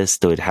aspects of this,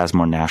 though it has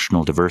more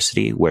national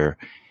diversity where,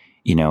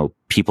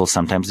 people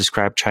sometimes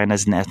describe China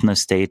as an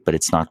ethno-state, but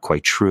it's not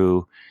quite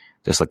true.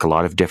 There's like a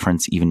lot of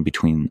difference even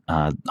between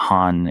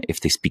Han,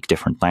 if they speak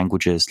different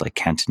languages, like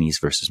Cantonese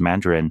versus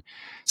Mandarin.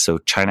 So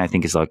China, I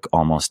think, is like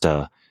almost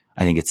I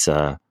think it's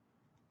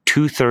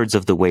 2/3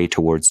 of the way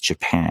towards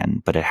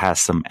Japan, but it has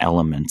some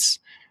elements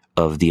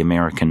of the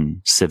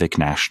American civic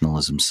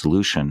nationalism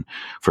solution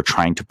for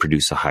trying to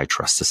produce a high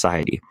trust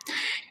society.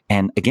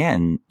 And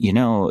again,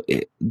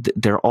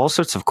 there are all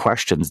sorts of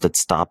questions that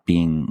stop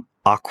being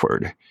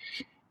awkward.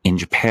 In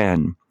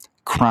Japan,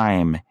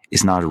 crime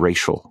is not a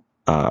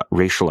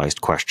racialized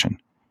question,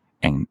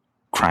 and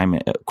crime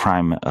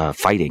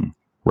fighting,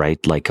 right?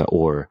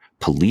 Or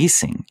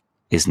policing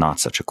is not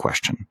such a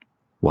question.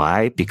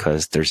 Why?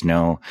 Because there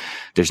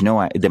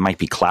might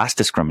be class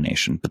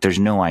discrimination, but there's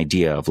no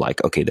idea of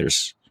like, okay,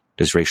 there's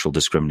racial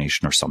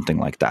discrimination or something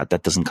like that.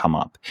 That doesn't come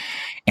up.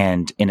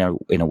 And in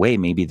a way,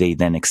 maybe they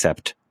then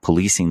accept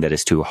policing that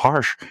is too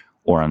harsh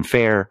or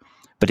unfair,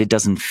 but it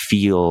doesn't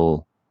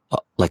feel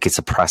like it's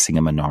oppressing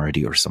a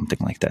minority or something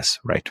like this,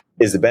 right?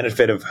 Is the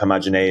benefit of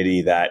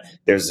homogeneity that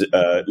there's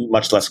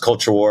much less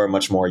culture war,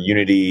 much more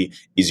unity,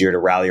 easier to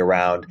rally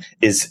around?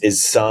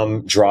 Is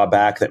some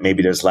drawback that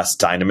maybe there's less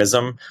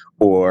dynamism,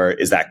 or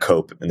is that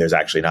cope and there's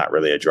actually not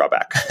really a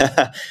drawback?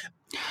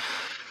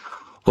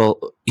 Well,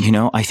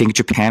 I think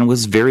Japan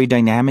was very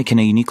dynamic in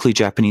a uniquely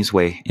Japanese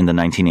way in the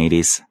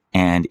 1980s,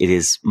 and it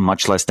is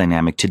much less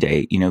dynamic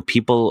today.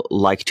 People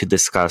like to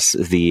discuss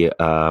the,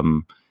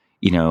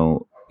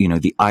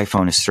 the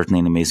iPhone is certainly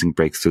an amazing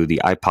breakthrough. The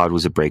iPod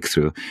was a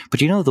breakthrough, but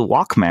the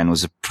Walkman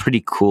was a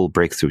pretty cool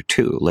breakthrough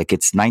too. Like,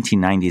 it's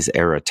 1990s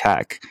era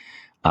tech.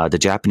 The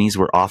Japanese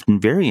were often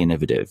very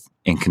innovative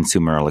in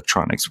consumer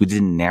electronics. We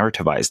didn't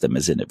narrativize them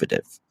as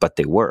innovative, but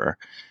they were.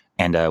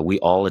 And we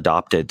all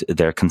adopted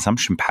their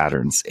consumption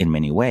patterns in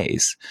many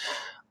ways.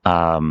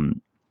 I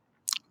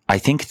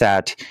think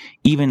that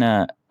even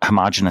a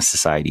homogenous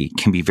society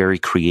can be very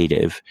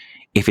creative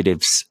if it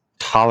is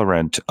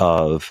tolerant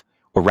of,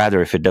 or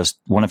rather if it does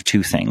one of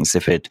two things.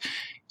 If it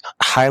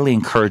highly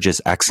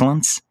encourages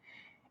excellence,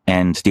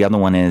 and the other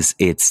one is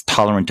it's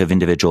tolerant of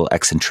individual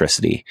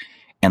eccentricity.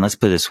 And let's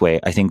put it this way,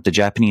 I think the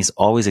Japanese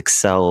always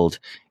excelled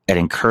at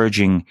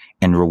encouraging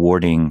and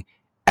rewarding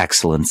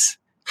excellence,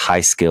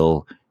 high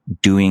skill,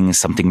 doing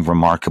something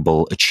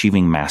remarkable,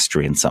 achieving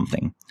mastery in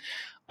something.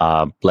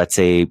 Let's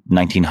say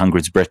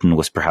 1900s Britain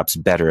was perhaps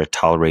better at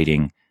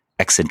tolerating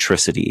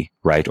eccentricity,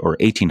 right? Or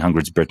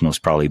 1800s Britain was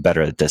probably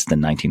better at this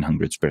than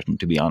 1900s Britain,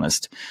 to be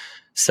honest.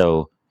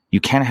 So you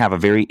can have a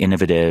very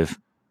innovative,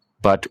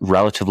 but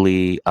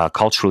relatively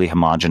culturally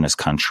homogenous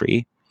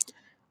country.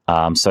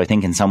 So I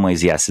think in some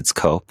ways, yes, it's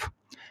cope.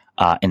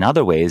 In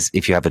other ways,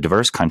 if you have a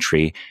diverse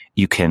country,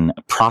 you can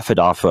profit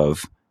off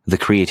of the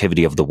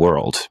creativity of the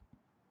world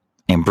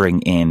and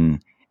bring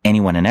in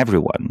anyone and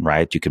everyone,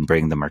 right? You can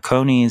bring the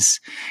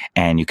Marconis,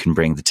 and you can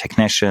bring the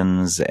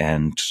technicians,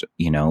 and,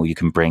 you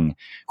can bring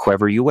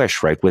whoever you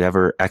wish, right?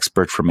 Whatever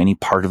expert from any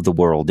part of the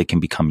world, they can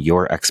become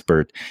your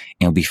expert,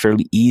 and it'll be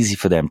fairly easy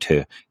for them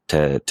to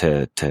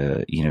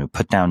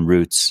put down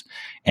roots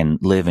and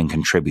live and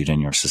contribute in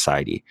your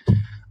society.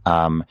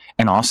 And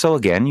also,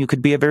 again, you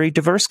could be a very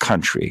diverse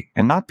country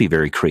and not be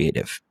very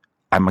creative.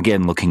 I'm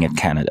again looking at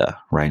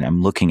Canada, right?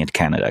 I'm looking at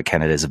Canada.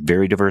 Canada is a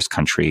very diverse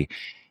country.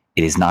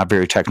 It is not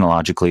very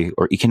technologically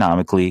or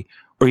economically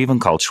or even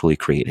culturally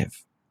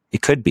creative.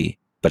 It could be,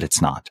 but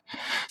it's not.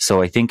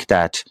 So I think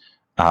that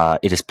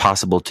it is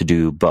possible to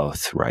do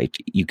both, right?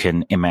 You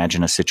can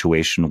imagine a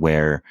situation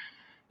where,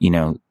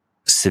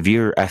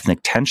 severe ethnic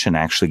tension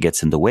actually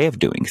gets in the way of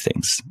doing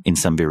things. In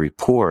some very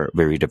poor,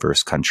 very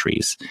diverse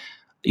countries,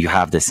 you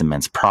have this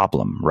immense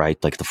problem,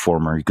 right? Like the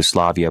former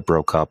Yugoslavia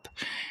broke up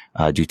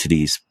due to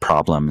these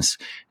problems.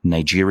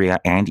 Nigeria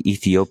and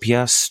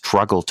Ethiopia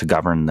struggle to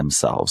govern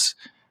themselves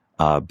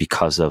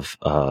because of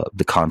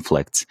the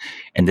conflicts.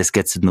 And this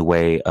gets in the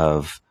way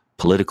of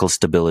political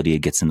stability. It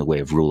gets in the way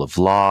of rule of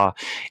law.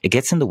 It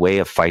gets in the way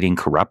of fighting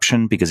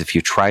corruption, because if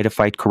you try to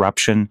fight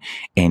corruption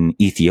in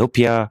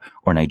Ethiopia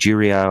or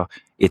Nigeria,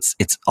 it's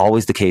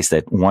always the case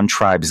that one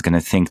tribe is going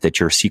to think that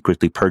you're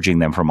secretly purging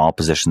them from all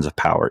positions of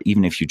power,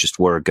 even if you just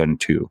were going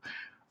to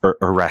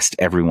arrest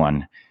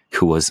everyone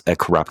who was a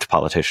corrupt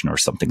politician or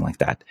something like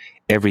that.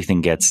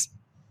 Everything gets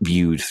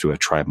viewed through a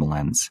tribal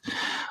lens.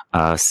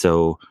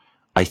 So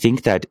I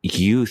think that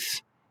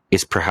youth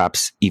is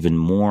perhaps even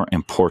more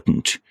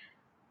important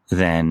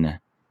than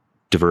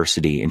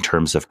diversity in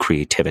terms of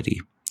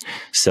creativity.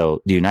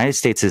 So the United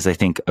States is, I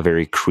think, a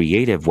very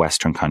creative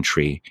Western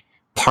country,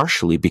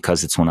 partially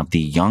because it's one of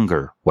the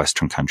younger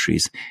Western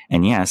countries.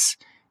 And yes,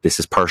 this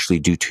is partially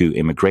due to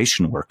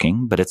immigration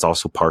working, but it's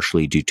also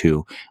partially due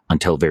to,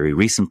 until very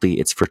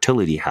recently, its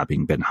fertility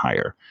having been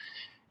higher.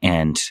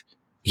 And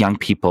young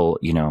people,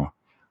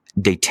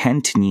 they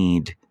tend to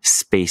need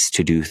space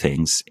to do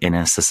things in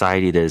a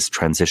society that has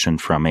transitioned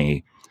from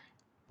a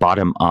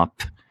bottom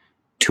up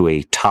to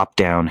a top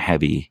down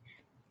heavy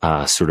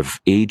sort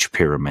of age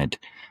pyramid.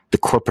 The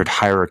corporate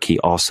hierarchy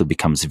also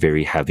becomes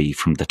very heavy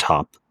from the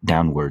top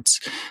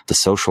downwards. The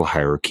social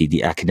hierarchy,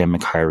 the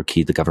academic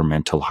hierarchy, the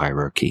governmental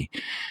hierarchy.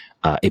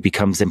 it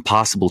becomes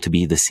impossible to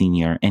be the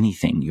senior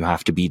anything. You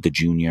have to be the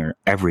junior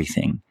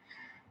everything.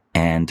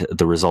 And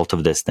the result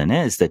of this then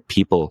is that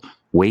people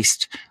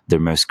waste their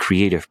most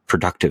creative,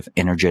 productive,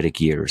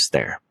 energetic years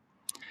there.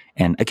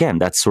 And again,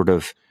 that's sort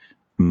of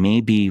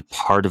maybe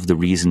part of the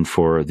reason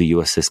for the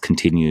US's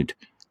continued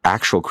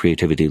actual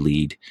creativity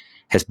lead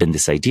has been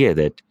this idea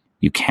that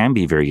you can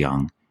be very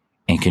young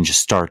and can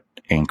just start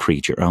and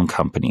create your own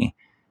company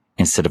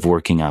instead of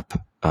working up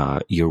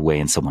your way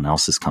in someone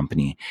else's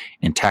company.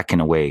 And tech, in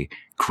a way,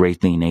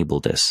 greatly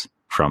enabled this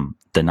from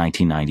the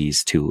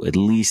 1990s to at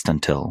least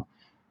until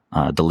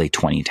the late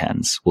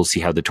 2010s. We'll see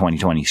how the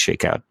 2020s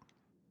shake out.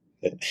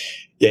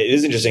 Yeah, it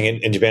is interesting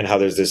in Japan how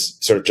there's this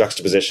sort of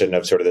juxtaposition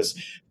of sort of this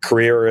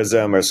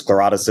careerism or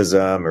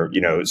scleroticism or,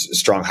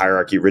 strong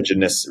hierarchy,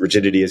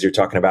 rigidity as you're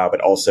talking about,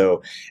 but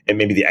also, and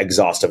maybe the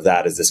exhaust of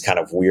that is this kind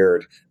of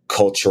weird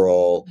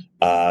cultural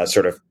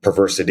sort of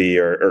perversity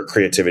or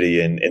creativity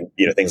in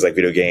things like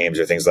video games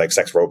or things like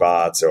sex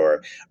robots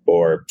or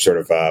sort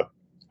of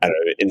I don't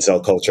know,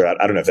 incel culture.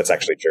 I don't know if that's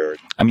actually true.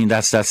 I mean,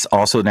 that's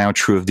also now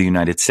true of the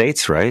United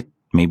States, right?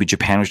 Maybe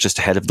Japan was just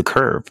ahead of the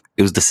curve.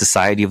 It was the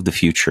society of the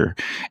future.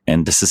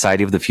 And the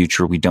society of the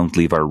future, we don't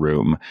leave our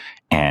room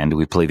and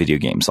we play video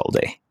games all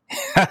day.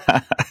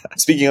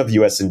 Speaking of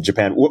the US and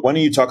Japan, why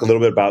don't you talk a little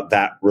bit about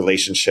that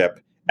relationship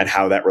and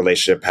how that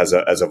relationship has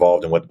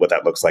evolved and what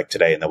that looks like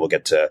today? And then we'll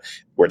get to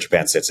where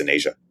Japan sits in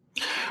Asia.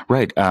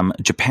 Right.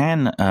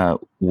 Japan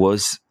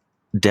was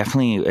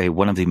definitely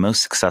one of the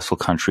most successful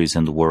countries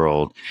in the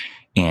world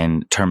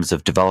in terms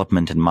of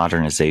development and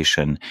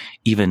modernization,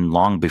 even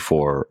long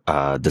before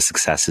the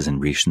successes in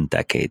recent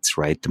decades,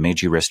 right? The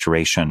Meiji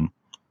Restoration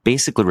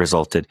basically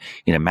resulted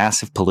in a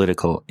massive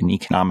political and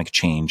economic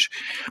change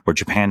where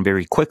Japan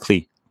very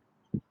quickly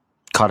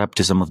caught up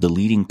to some of the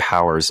leading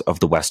powers of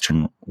the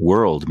Western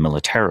world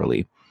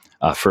militarily,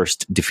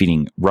 first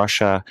defeating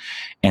Russia,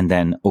 and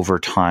then over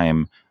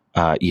time,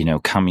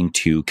 coming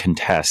to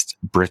contest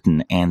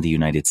Britain and the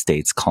United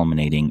States,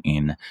 culminating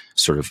in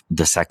sort of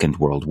the Second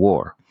World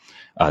War.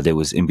 There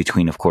was in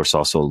between, of course,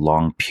 also a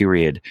long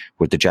period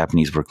where the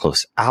Japanese were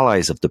close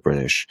allies of the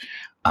British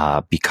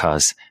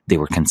because they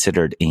were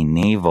considered a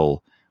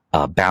naval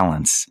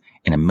balance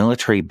and a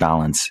military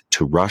balance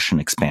to Russian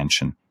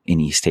expansion in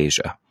East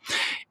Asia.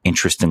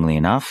 Interestingly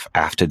enough,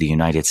 after the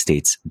United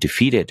States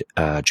defeated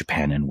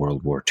Japan in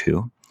World War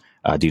II,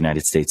 the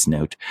United States,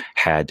 note,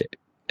 had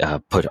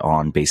put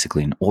on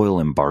basically an oil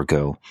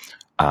embargo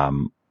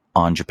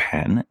on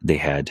Japan. They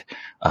had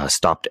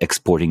stopped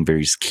exporting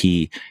various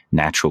key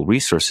natural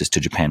resources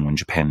to Japan when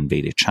Japan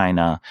invaded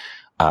China.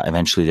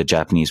 Eventually, the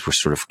Japanese were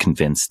sort of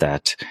convinced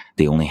that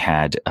they only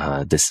had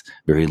this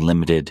very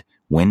limited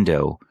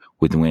window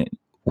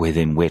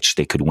within which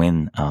they could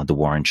win the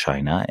war in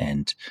China.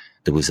 And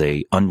there was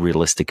a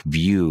unrealistic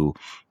view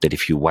that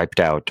if you wiped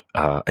out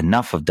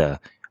enough of the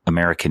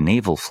American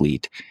naval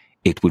fleet,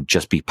 it would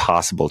just be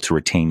possible to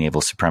retain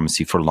naval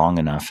supremacy for long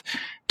enough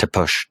to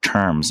push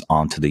terms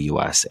onto the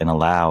U.S. and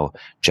allow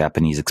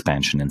Japanese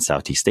expansion in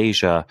Southeast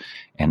Asia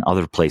and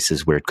other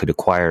places where it could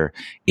acquire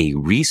a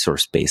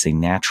resource base, a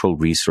natural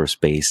resource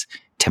base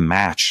to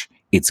match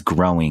its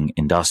growing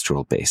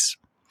industrial base.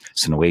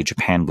 So in a way,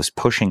 Japan was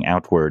pushing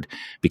outward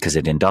because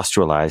it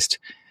industrialized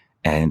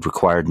and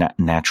required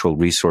natural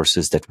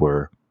resources that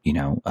were,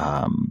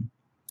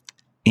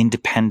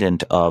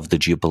 independent of the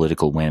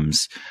geopolitical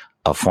whims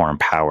of foreign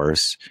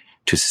powers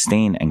to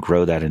sustain and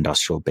grow that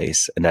industrial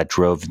base. And that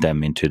drove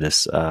them into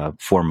this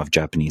form of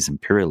Japanese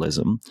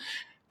imperialism.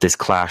 This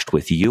clashed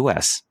with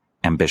U.S.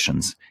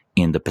 ambitions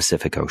in the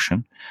Pacific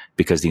Ocean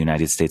because the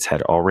United States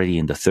had already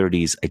in the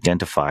 30s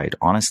identified,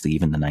 honestly,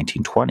 even the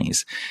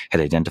 1920s, had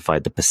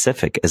identified the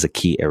Pacific as a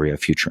key area of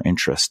future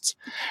interests,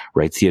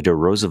 right? Theodore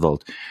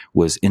Roosevelt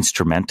was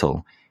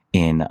instrumental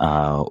in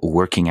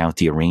working out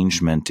the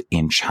arrangement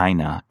in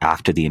China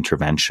after the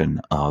intervention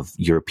of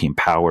European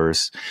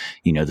powers.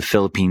 The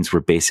Philippines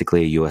were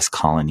basically a U.S.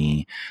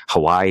 colony.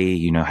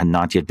 Hawaii, had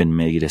not yet been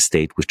made a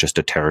state, was just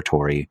a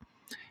territory.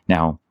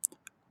 Now,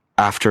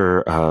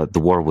 after the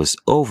war was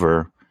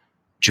over,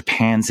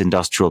 Japan's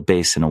industrial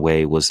base, in a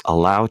way, was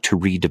allowed to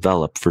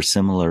redevelop for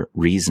similar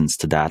reasons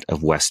to that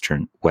of West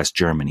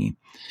Germany.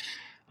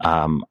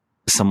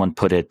 Someone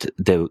put it,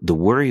 the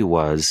worry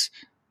was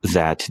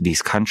that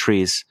these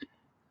countries,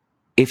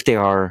 if they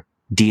are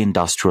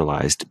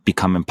deindustrialized,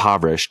 become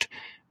impoverished,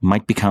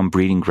 might become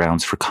breeding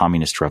grounds for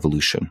communist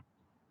revolution.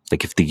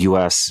 Like if the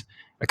U.S.,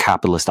 a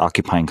capitalist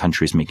occupying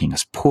country, is making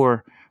us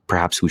poor,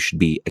 perhaps we should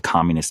be a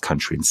communist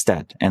country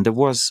instead. And there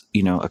was,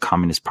 a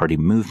Communist Party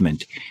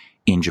movement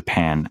in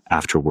Japan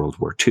after World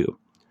War II.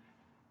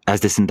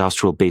 As this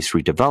industrial base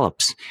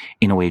redevelops,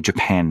 in a way,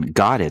 Japan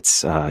got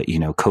its,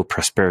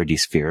 co-prosperity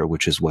sphere,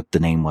 which is what the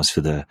name was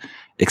for the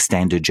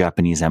extended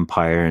Japanese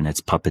empire and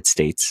its puppet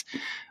states.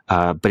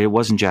 But it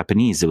wasn't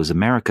Japanese. It was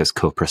America's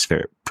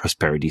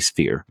co-prosperity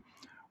sphere,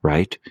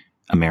 right?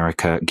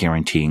 America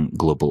guaranteeing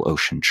global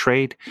ocean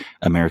trade,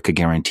 America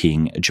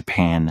guaranteeing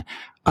Japan,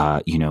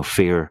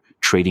 fair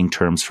trading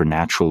terms for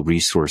natural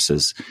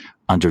resources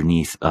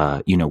underneath,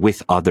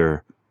 with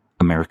other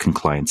American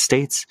client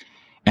states,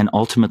 And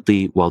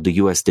ultimately, while the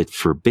U.S. did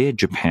forbid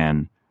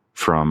Japan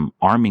from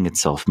arming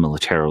itself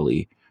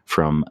militarily,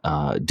 from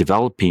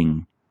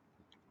developing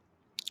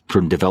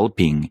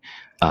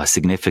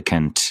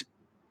significant.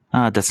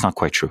 That's not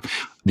quite true.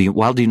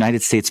 While the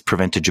United States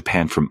prevented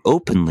Japan from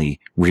openly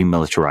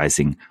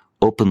remilitarizing,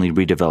 openly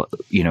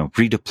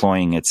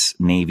redeploying its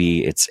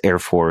navy, its air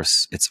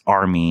force, its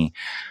army,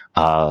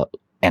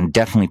 and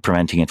definitely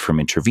preventing it from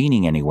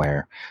intervening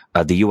anywhere,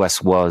 the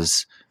U.S.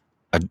 was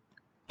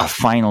a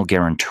final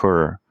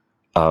guarantor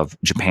of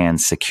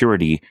Japan's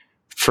security,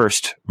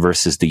 first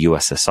versus the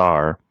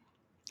USSR,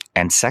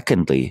 and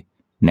secondly,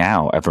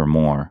 now ever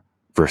more,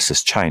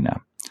 versus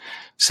China.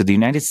 So the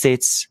United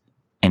States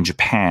and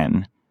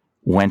Japan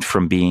went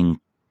from being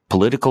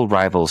political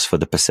rivals for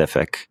the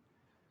Pacific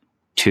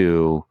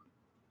to,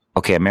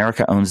 okay,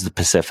 America owns the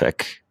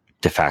Pacific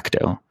de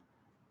facto,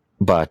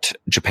 but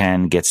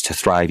Japan gets to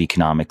thrive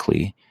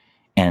economically,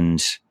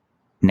 and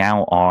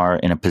now are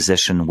in a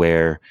position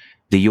where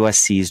the U.S.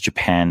 sees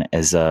Japan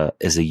as a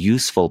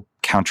useful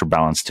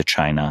counterbalance to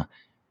China,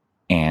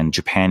 and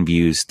Japan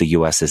views the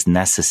U.S. as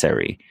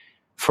necessary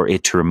for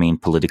it to remain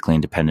politically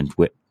independent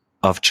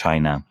of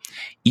China,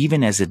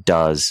 even as it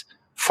does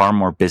far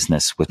more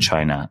business with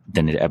China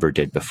than it ever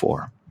did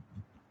before.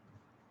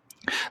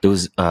 There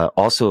was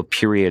also a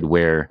period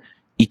where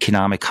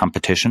economic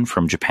competition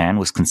from Japan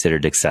was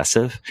considered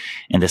excessive,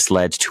 and this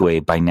led to a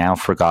by now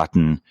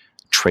forgotten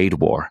trade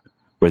war,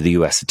 where the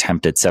U.S.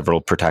 attempted several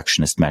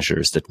protectionist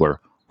measures that were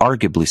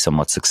arguably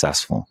somewhat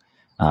successful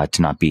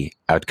to not be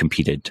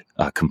outcompeted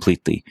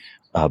completely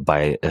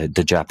by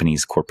the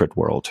Japanese corporate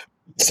world.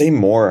 Say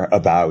more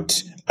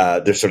about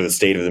the sort of the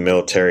state of the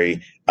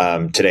military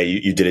today.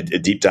 You did a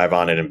deep dive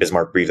on it in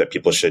Bismarck Brief that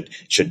people should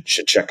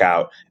check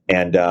out.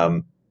 And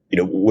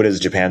what does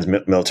Japan's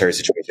military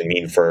situation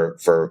mean for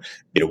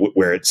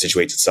where it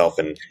situates itself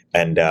and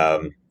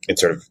in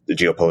sort of the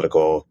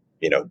geopolitical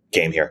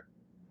game here?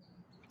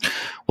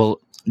 Well,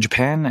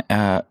 Japan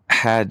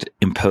had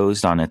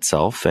imposed on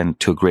itself, and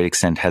to a great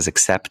extent has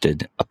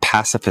accepted, a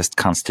pacifist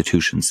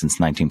constitution since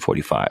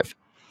 1945.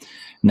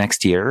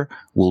 Next year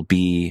will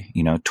be,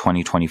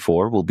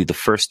 2024 will be the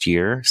first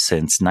year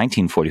since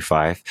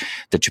 1945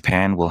 that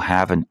Japan will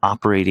have an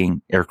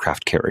operating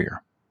aircraft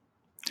carrier.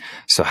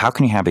 So how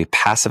can you have a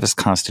pacifist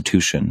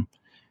constitution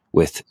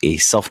with a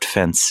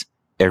self-defense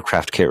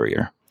aircraft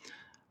carrier?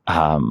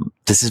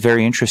 This is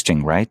very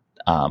interesting, right?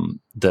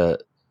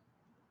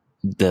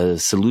 The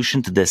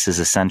solution to this is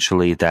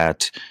essentially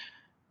that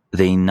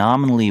they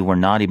nominally were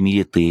not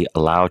immediately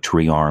allowed to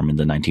rearm in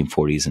the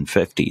 1940s and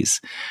 50s.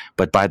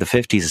 But by the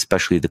 50s,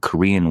 especially the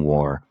Korean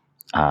War,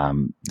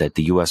 that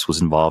the U.S.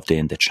 was involved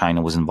in, that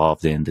China was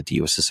involved in, that the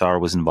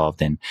USSR was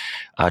involved in,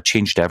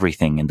 changed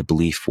everything. And the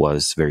belief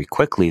was very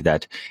quickly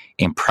that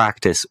in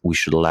practice, we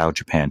should allow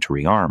Japan to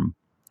rearm.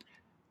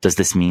 Does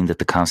this mean that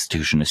the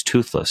Constitution is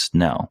toothless?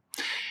 No.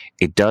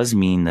 It does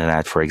mean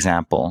that, for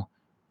example,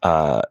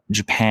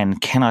 Japan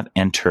cannot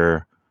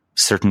enter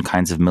certain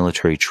kinds of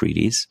military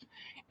treaties,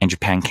 and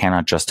Japan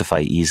cannot justify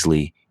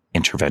easily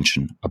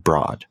intervention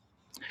abroad.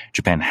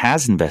 Japan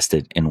has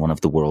invested in one of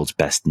the world's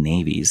best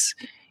navies,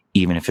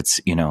 even if it's,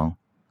 not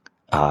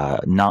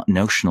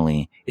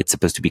notionally, it's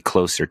supposed to be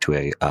closer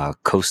to a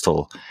coast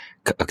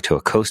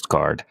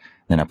guard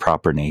than a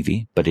proper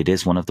navy, but it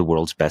is one of the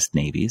world's best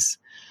navies.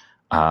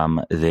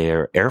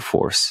 Their Air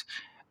Force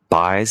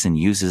buys and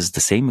uses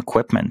the same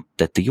equipment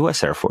that the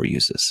U.S. Air Force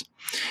uses.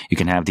 You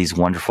can have these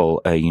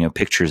wonderful,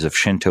 pictures of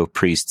Shinto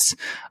priests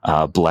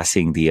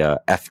blessing the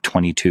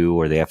F-22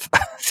 or the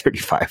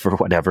F-35 or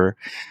whatever.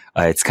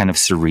 It's kind of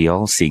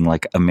surreal seeing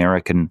like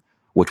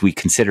what we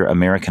consider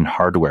American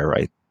hardware,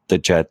 right? The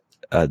jet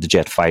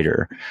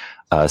fighter,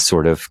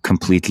 sort of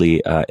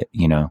completely,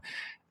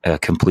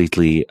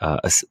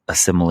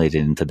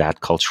 assimilated into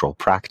that cultural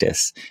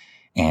practice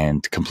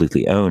and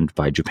completely owned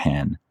by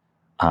Japan.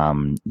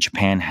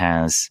 Japan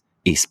has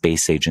a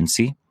space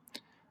agency,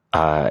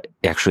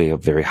 actually a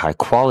very high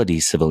quality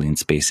civilian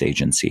space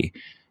agency,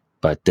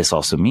 but this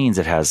also means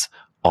it has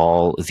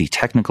all the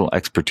technical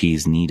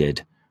expertise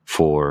needed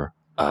for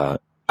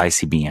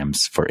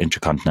ICBMs, for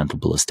intercontinental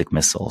ballistic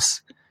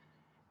missiles.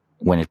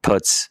 When it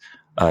puts,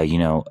 a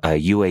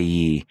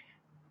UAE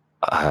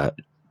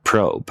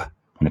probe,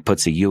 when it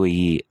puts a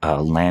UAE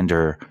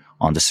lander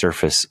on the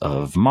surface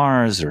of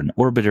Mars or an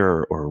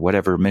orbiter or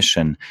whatever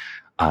mission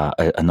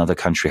another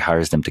country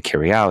hires them to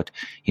carry out,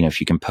 if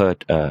you can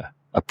put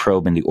a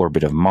probe in the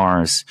orbit of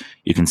Mars,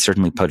 you can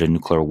certainly put a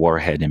nuclear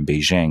warhead in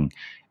Beijing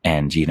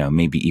and,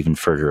 maybe even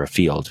further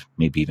afield,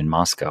 maybe even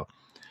Moscow.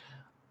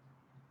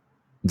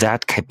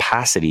 That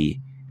capacity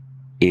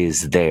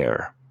is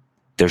there.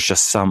 There's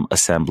just some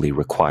assembly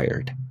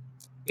required.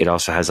 It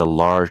also has a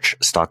large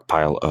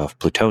stockpile of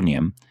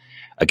plutonium.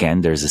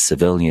 Again, there's a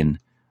civilian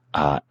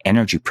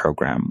energy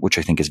program, which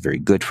I think is very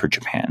good for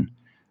Japan.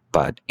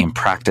 But in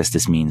practice,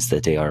 this means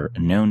that they are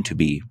known to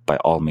be, by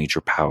all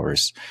major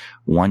powers,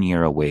 1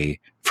 year away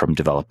from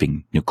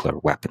developing nuclear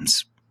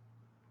weapons.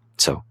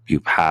 So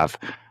you have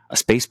a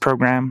space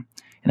program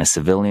and a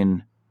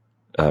civilian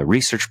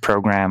research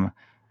program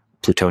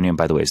Plutonium,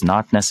 by the way, is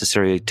not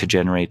necessary to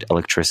generate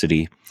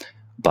electricity,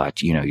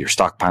 but you're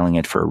stockpiling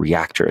it for a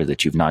reactor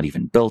that you've not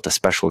even built, a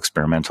special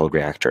experimental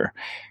reactor,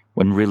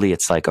 when really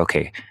it's like,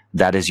 okay,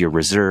 that is your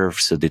reserve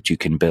so that you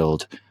can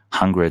build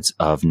hundreds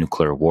of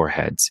nuclear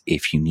warheads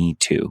if you need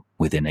to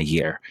within a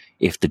year,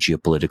 if the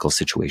geopolitical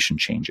situation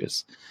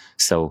changes.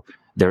 So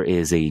there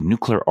is a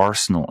nuclear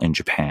arsenal in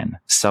Japan,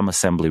 some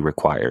assembly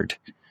required.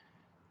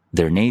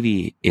 Their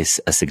navy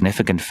is a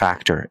significant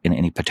factor in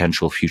any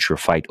potential future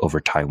fight over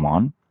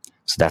Taiwan.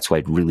 So that's why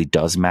it really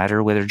does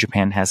matter whether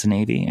Japan has a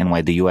navy, and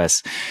why the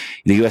U.S.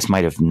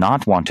 might have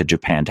not wanted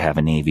Japan to have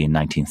a navy in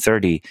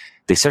 1930.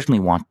 They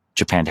certainly want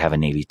Japan to have a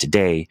navy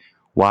today.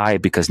 Why?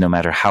 Because no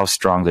matter how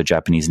strong the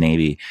Japanese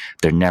navy,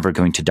 they're never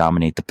going to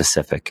dominate the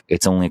Pacific.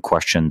 It's only a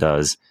question,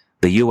 does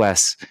the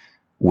U.S.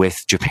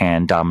 with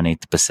Japan dominate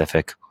the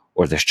Pacific,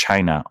 or does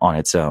China on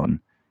its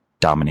own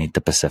dominate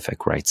the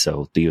Pacific, right?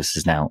 So the U.S.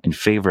 is now in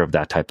favor of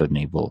that type of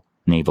naval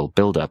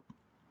buildup.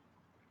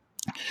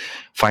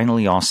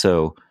 Finally,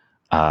 also,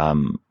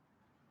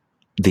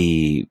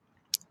 the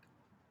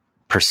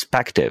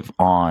perspective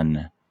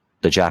on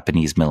the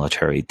Japanese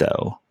military,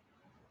 though,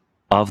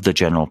 of the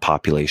general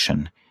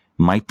population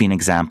might be an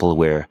example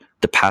where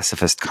the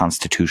pacifist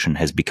constitution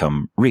has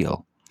become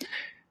real.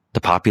 The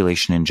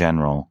population in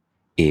general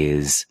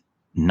is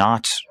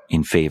not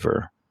in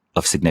favor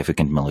of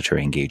significant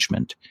military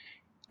engagement.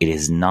 It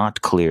is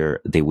not clear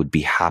they would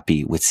be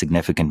happy with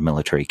significant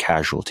military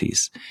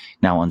casualties.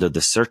 Now, under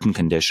the certain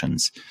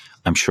conditions,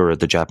 I'm sure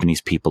the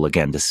Japanese people,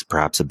 again, this is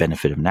perhaps a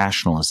benefit of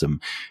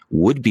nationalism,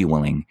 would be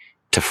willing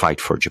to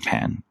fight for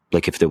Japan,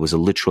 like if there was a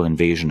literal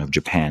invasion of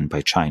Japan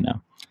by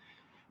China.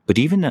 But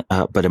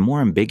but a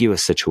more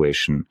ambiguous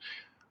situation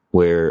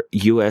where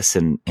U.S.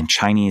 and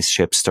Chinese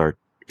ships start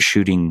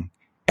shooting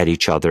at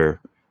each other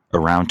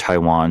around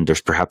Taiwan,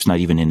 there's perhaps not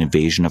even an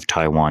invasion of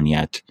Taiwan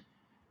yet.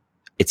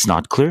 It's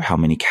not clear how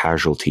many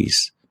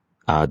casualties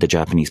the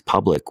Japanese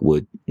public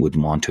would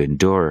want to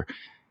endure,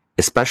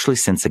 especially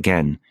since,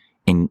 again,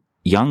 in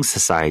young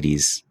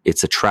societies,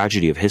 it's a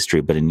tragedy of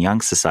history, but in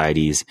young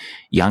societies,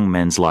 young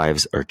men's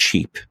lives are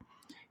cheap.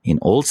 In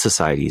old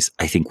societies,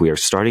 I think we are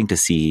starting to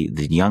see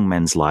that young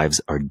men's lives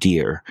are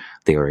dear.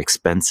 They are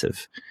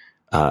expensive.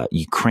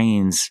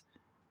 Ukraine's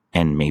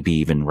and maybe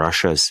even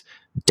Russia's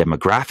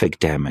demographic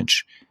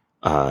damage,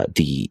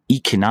 the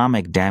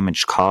economic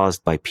damage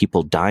caused by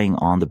people dying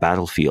on the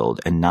battlefield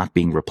and not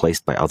being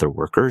replaced by other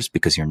workers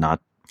because you're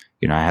not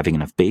having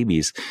enough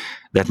babies,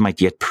 that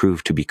might yet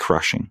prove to be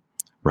crushing,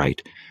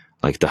 right?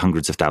 Like the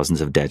hundreds of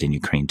thousands of dead in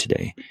Ukraine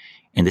today.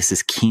 And this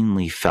is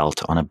keenly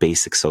felt on a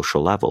basic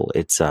social level.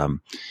 It's, anyone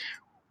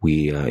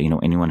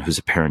who's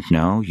a parent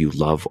you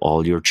love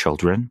all your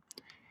children,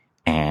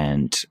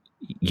 and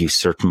you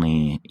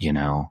certainly,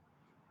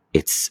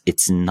 it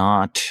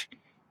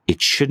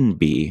shouldn't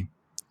be,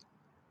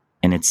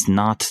 and it's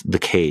not the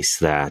case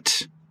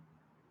that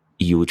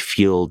you would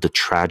feel the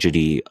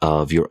tragedy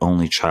of your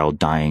only child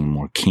dying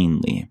more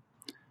keenly.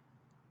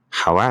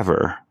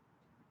 However,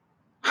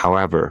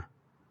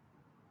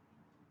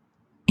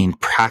 in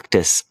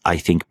practice, I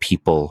think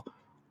people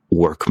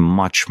work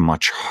much,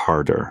 much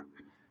harder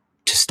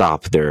to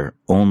stop their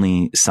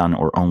only son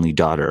or only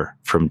daughter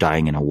from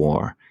dying in a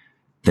war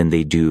than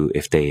they do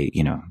if they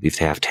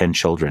have 10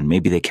 children.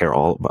 Maybe they care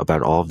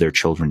about all of their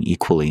children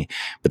equally,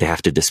 but they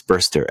have to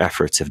disperse their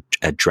efforts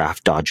at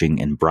draft dodging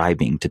and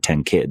bribing to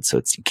 10 kids.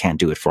 So you can't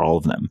do it for all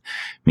of them.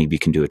 Maybe you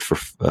can do it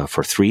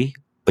for 3,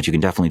 but you can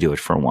definitely do it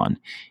for 1.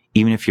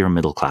 Even if you're a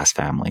middle-class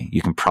family,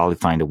 you can probably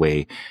find a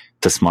way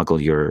to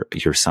smuggle your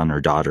son or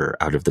daughter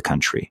out of the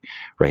country,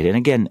 right? And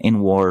again, in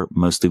war,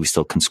 mostly we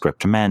still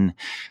conscript men,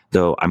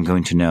 though I'm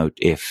going to note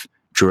if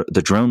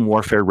the drone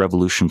warfare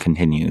revolution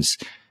continues,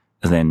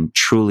 then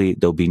truly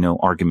there'll be no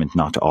argument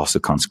not to also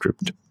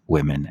conscript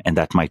women, and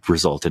that might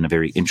result in a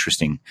very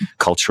interesting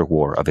culture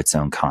war of its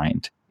own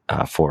kind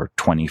for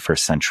 21st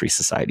century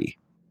society.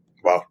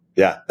 Wow.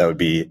 Yeah, that would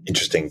be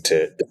interesting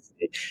to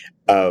see.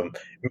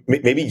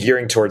 Maybe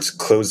gearing towards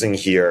closing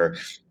here,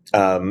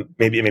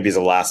 maybe as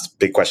a last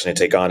big question to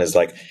take on is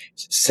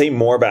say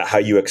more about how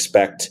you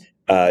expect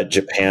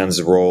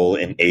Japan's role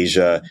in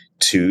Asia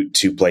to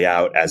play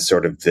out as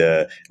sort of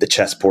the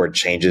chessboard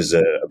changes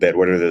a bit.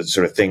 What are the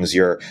sort of things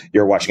you're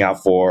watching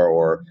out for,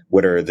 or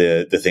what are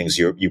the things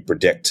you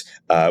predict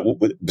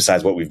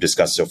besides what we've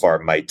discussed so far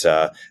might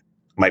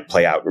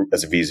play out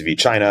as a vis-a-vis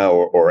China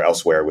or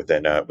elsewhere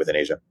within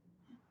Asia?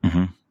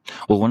 Mm-hmm.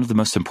 Well, one of the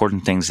most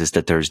important things is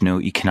that there's no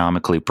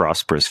economically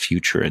prosperous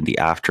future in the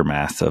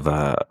aftermath of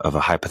a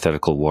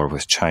hypothetical war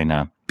with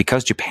China,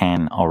 because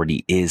Japan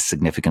already is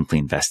significantly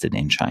invested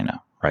in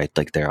China, right?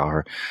 Like there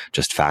are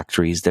just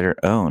factories that are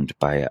owned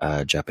by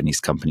Japanese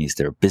companies.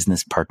 There are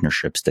business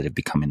partnerships that have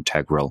become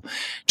integral,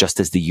 just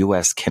as the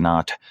U.S.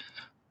 cannot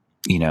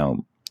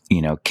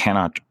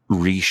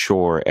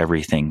reshore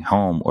everything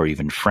home, or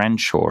even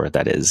friendshore,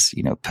 that is,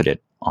 put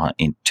it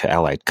into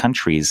allied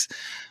countries.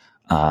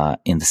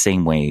 In the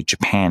same way,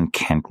 Japan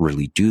can't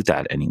really do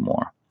that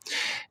anymore.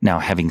 Now,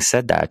 having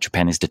said that,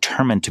 Japan is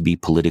determined to be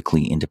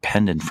politically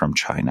independent from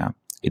China.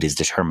 It is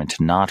determined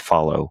to not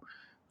follow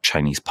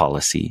Chinese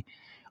policy.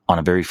 On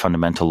a very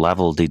fundamental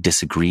level, they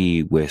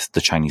disagree with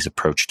the Chinese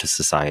approach to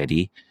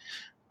society,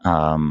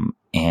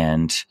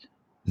 and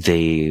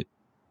they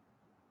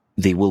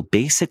will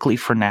basically,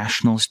 for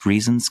nationalist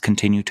reasons,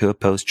 continue to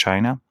oppose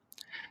China.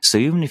 So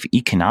even if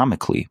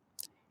economically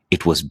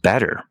it was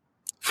better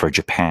for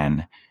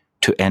Japan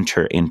to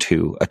enter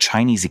into a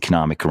Chinese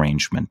economic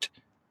arrangement,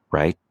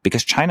 right?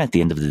 Because China, at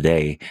the end of the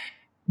day,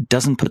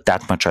 doesn't put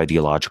that much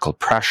ideological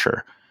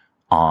pressure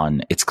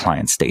on its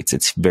client states.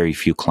 It's very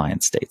few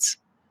client states.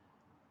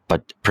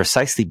 But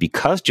precisely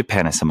because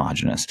Japan is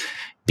homogenous,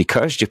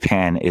 because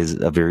Japan is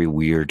a very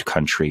weird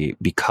country,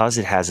 because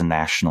it has a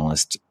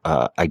nationalist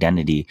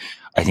identity,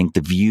 I think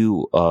the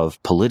view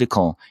of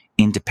political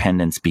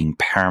independence being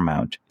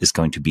paramount is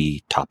going to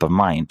be top of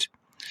mind.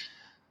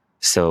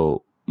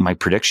 So my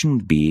prediction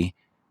would be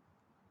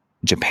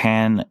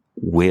Japan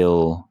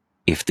will,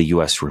 if the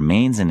U.S.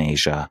 remains in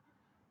Asia,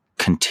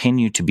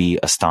 continue to be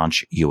a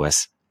staunch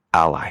U.S.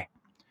 ally.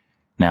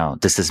 Now,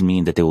 this doesn't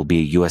mean that they will be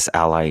a U.S.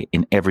 ally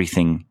in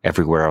everything,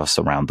 everywhere else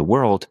around the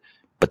world,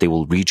 but they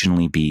will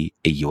regionally be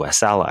a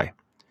U.S. ally.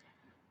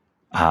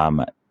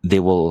 They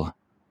will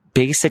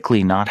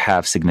basically not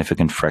have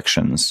significant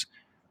frictions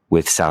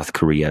with South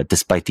Korea,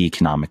 despite the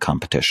economic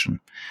competition.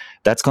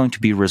 That's going to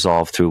be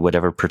resolved through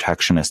whatever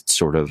protectionist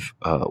sort of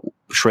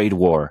trade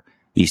war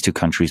these two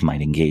countries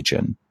might engage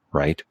in,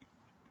 right?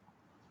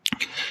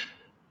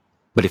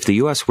 But if the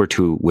U.S. were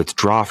to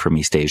withdraw from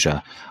East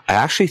Asia, I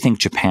actually think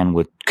Japan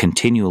would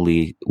continue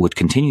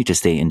to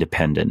stay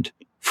independent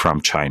from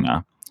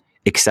China,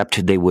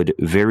 except they would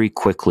very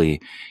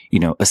quickly,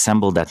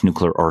 assemble that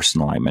nuclear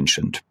arsenal I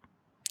mentioned.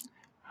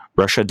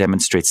 Russia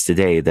demonstrates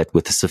today that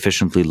with a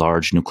sufficiently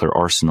large nuclear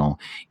arsenal,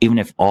 even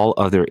if all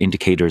other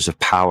indicators of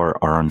power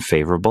are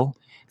unfavorable,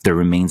 there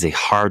remains a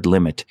hard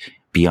limit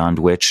beyond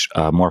which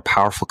a more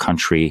powerful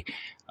country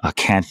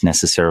can't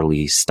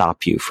necessarily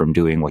stop you from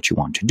doing what you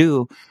want to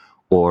do,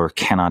 or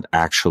cannot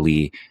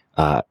actually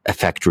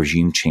affect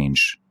regime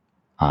change,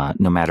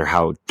 no matter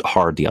how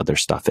hard the other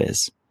stuff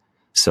is.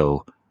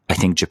 So I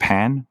think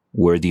Japan,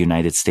 were the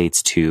United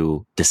States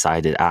to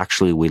decide that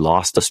actually we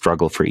lost the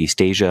struggle for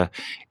East Asia,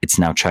 it's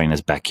now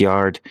China's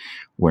backyard,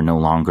 we're no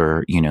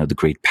longer, the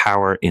great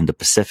power in the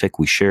Pacific,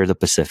 we share the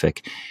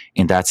Pacific.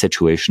 In that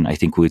situation, I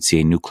think we would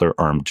see a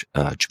nuclear-armed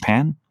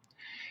Japan.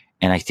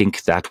 And I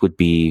think that would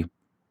be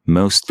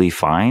mostly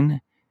fine,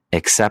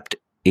 except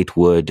it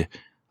would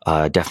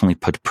definitely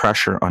put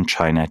pressure on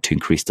China to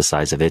increase the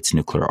size of its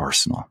nuclear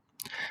arsenal.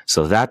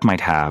 So that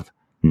might have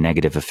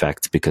negative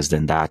effects, because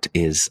then that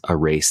is a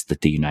race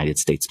that the United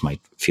States might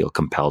feel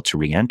compelled to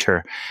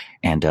re-enter.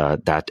 And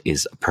that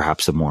is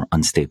perhaps a more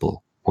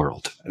unstable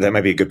world. That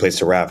might be a good place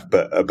to wrap.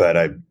 But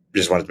I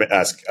just wanted to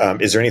ask,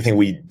 is there anything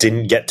we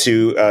didn't get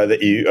to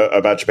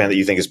about Japan that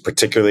you think is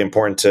particularly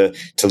important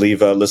to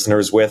leave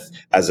listeners with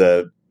as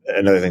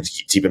another thing to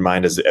keep in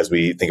mind as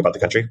we think about the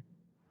country?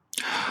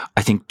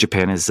 I think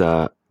Japan is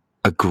a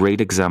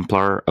great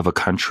exemplar of a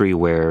country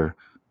where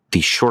the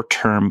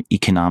short-term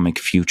economic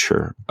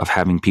future of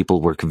having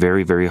people work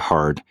very, very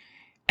hard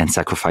and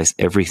sacrifice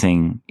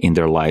everything in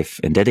their life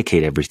and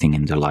dedicate everything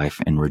in their life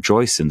and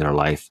rejoice in their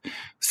life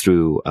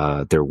through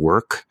their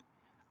work,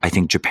 I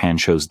think Japan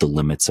shows the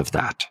limits of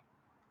that.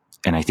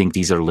 And I think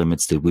these are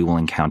limits that we will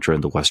encounter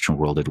in the Western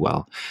world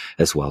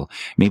as well.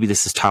 Maybe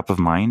this is top of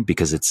mind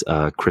because it's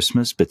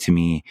Christmas, but to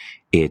me,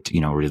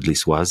 or at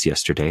least was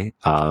yesterday.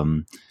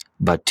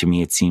 But to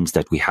me, it seems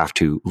that we have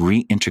to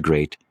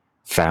reintegrate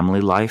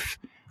family life,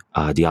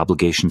 the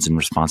obligations and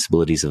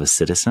responsibilities of a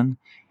citizen,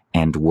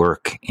 and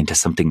work into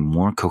something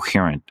more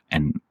coherent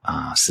and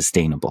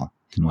sustainable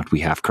than what we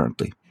have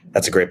currently.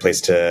 That's a great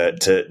place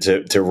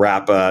to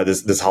wrap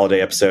this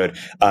holiday episode.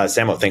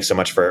 Samo, thanks so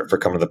much for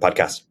coming to the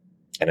podcast.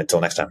 And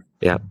until next time.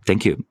 Yeah,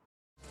 thank you.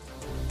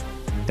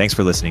 Thanks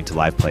for listening to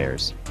Live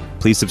Players.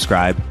 Please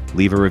subscribe,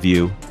 leave a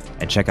review,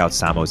 and check out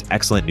Samo's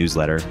excellent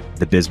newsletter,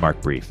 The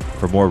Bismarck Brief,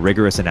 for more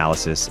rigorous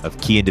analysis of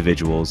key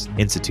individuals,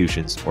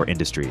 institutions, or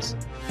industries.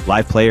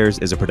 Live Players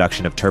is a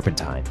production of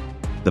Turpentine,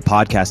 the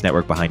podcast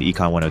network behind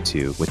Econ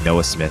 102 with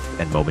Noah Smith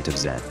and Moment of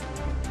Zen.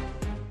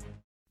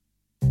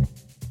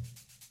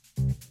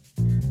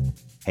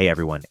 Hey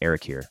everyone,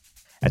 Eric here.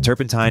 At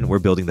Turpentine, we're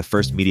building the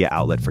first media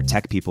outlet for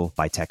tech people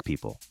by tech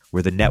people.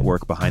 We're the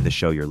network behind the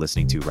show you're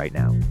listening to right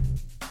now.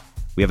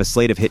 We have a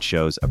slate of hit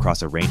shows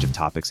across a range of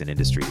topics and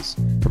industries,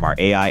 from our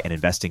AI and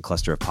investing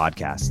cluster of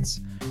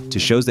podcasts to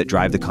shows that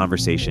drive the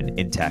conversation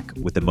in tech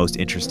with the most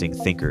interesting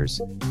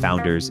thinkers,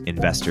 founders,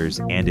 investors,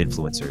 and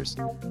influencers,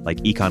 like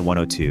Econ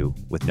 102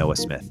 with Noah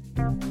Smith.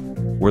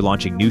 We're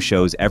launching new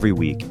shows every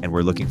week, and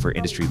we're looking for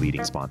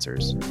industry-leading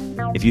sponsors.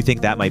 If you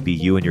think that might be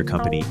you and your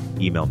company,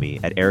 email me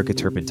at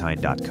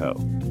eric@turpentine.co.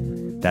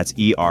 That's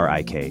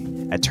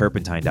ERIK at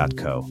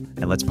turpentine.co,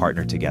 and let's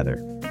partner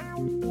together.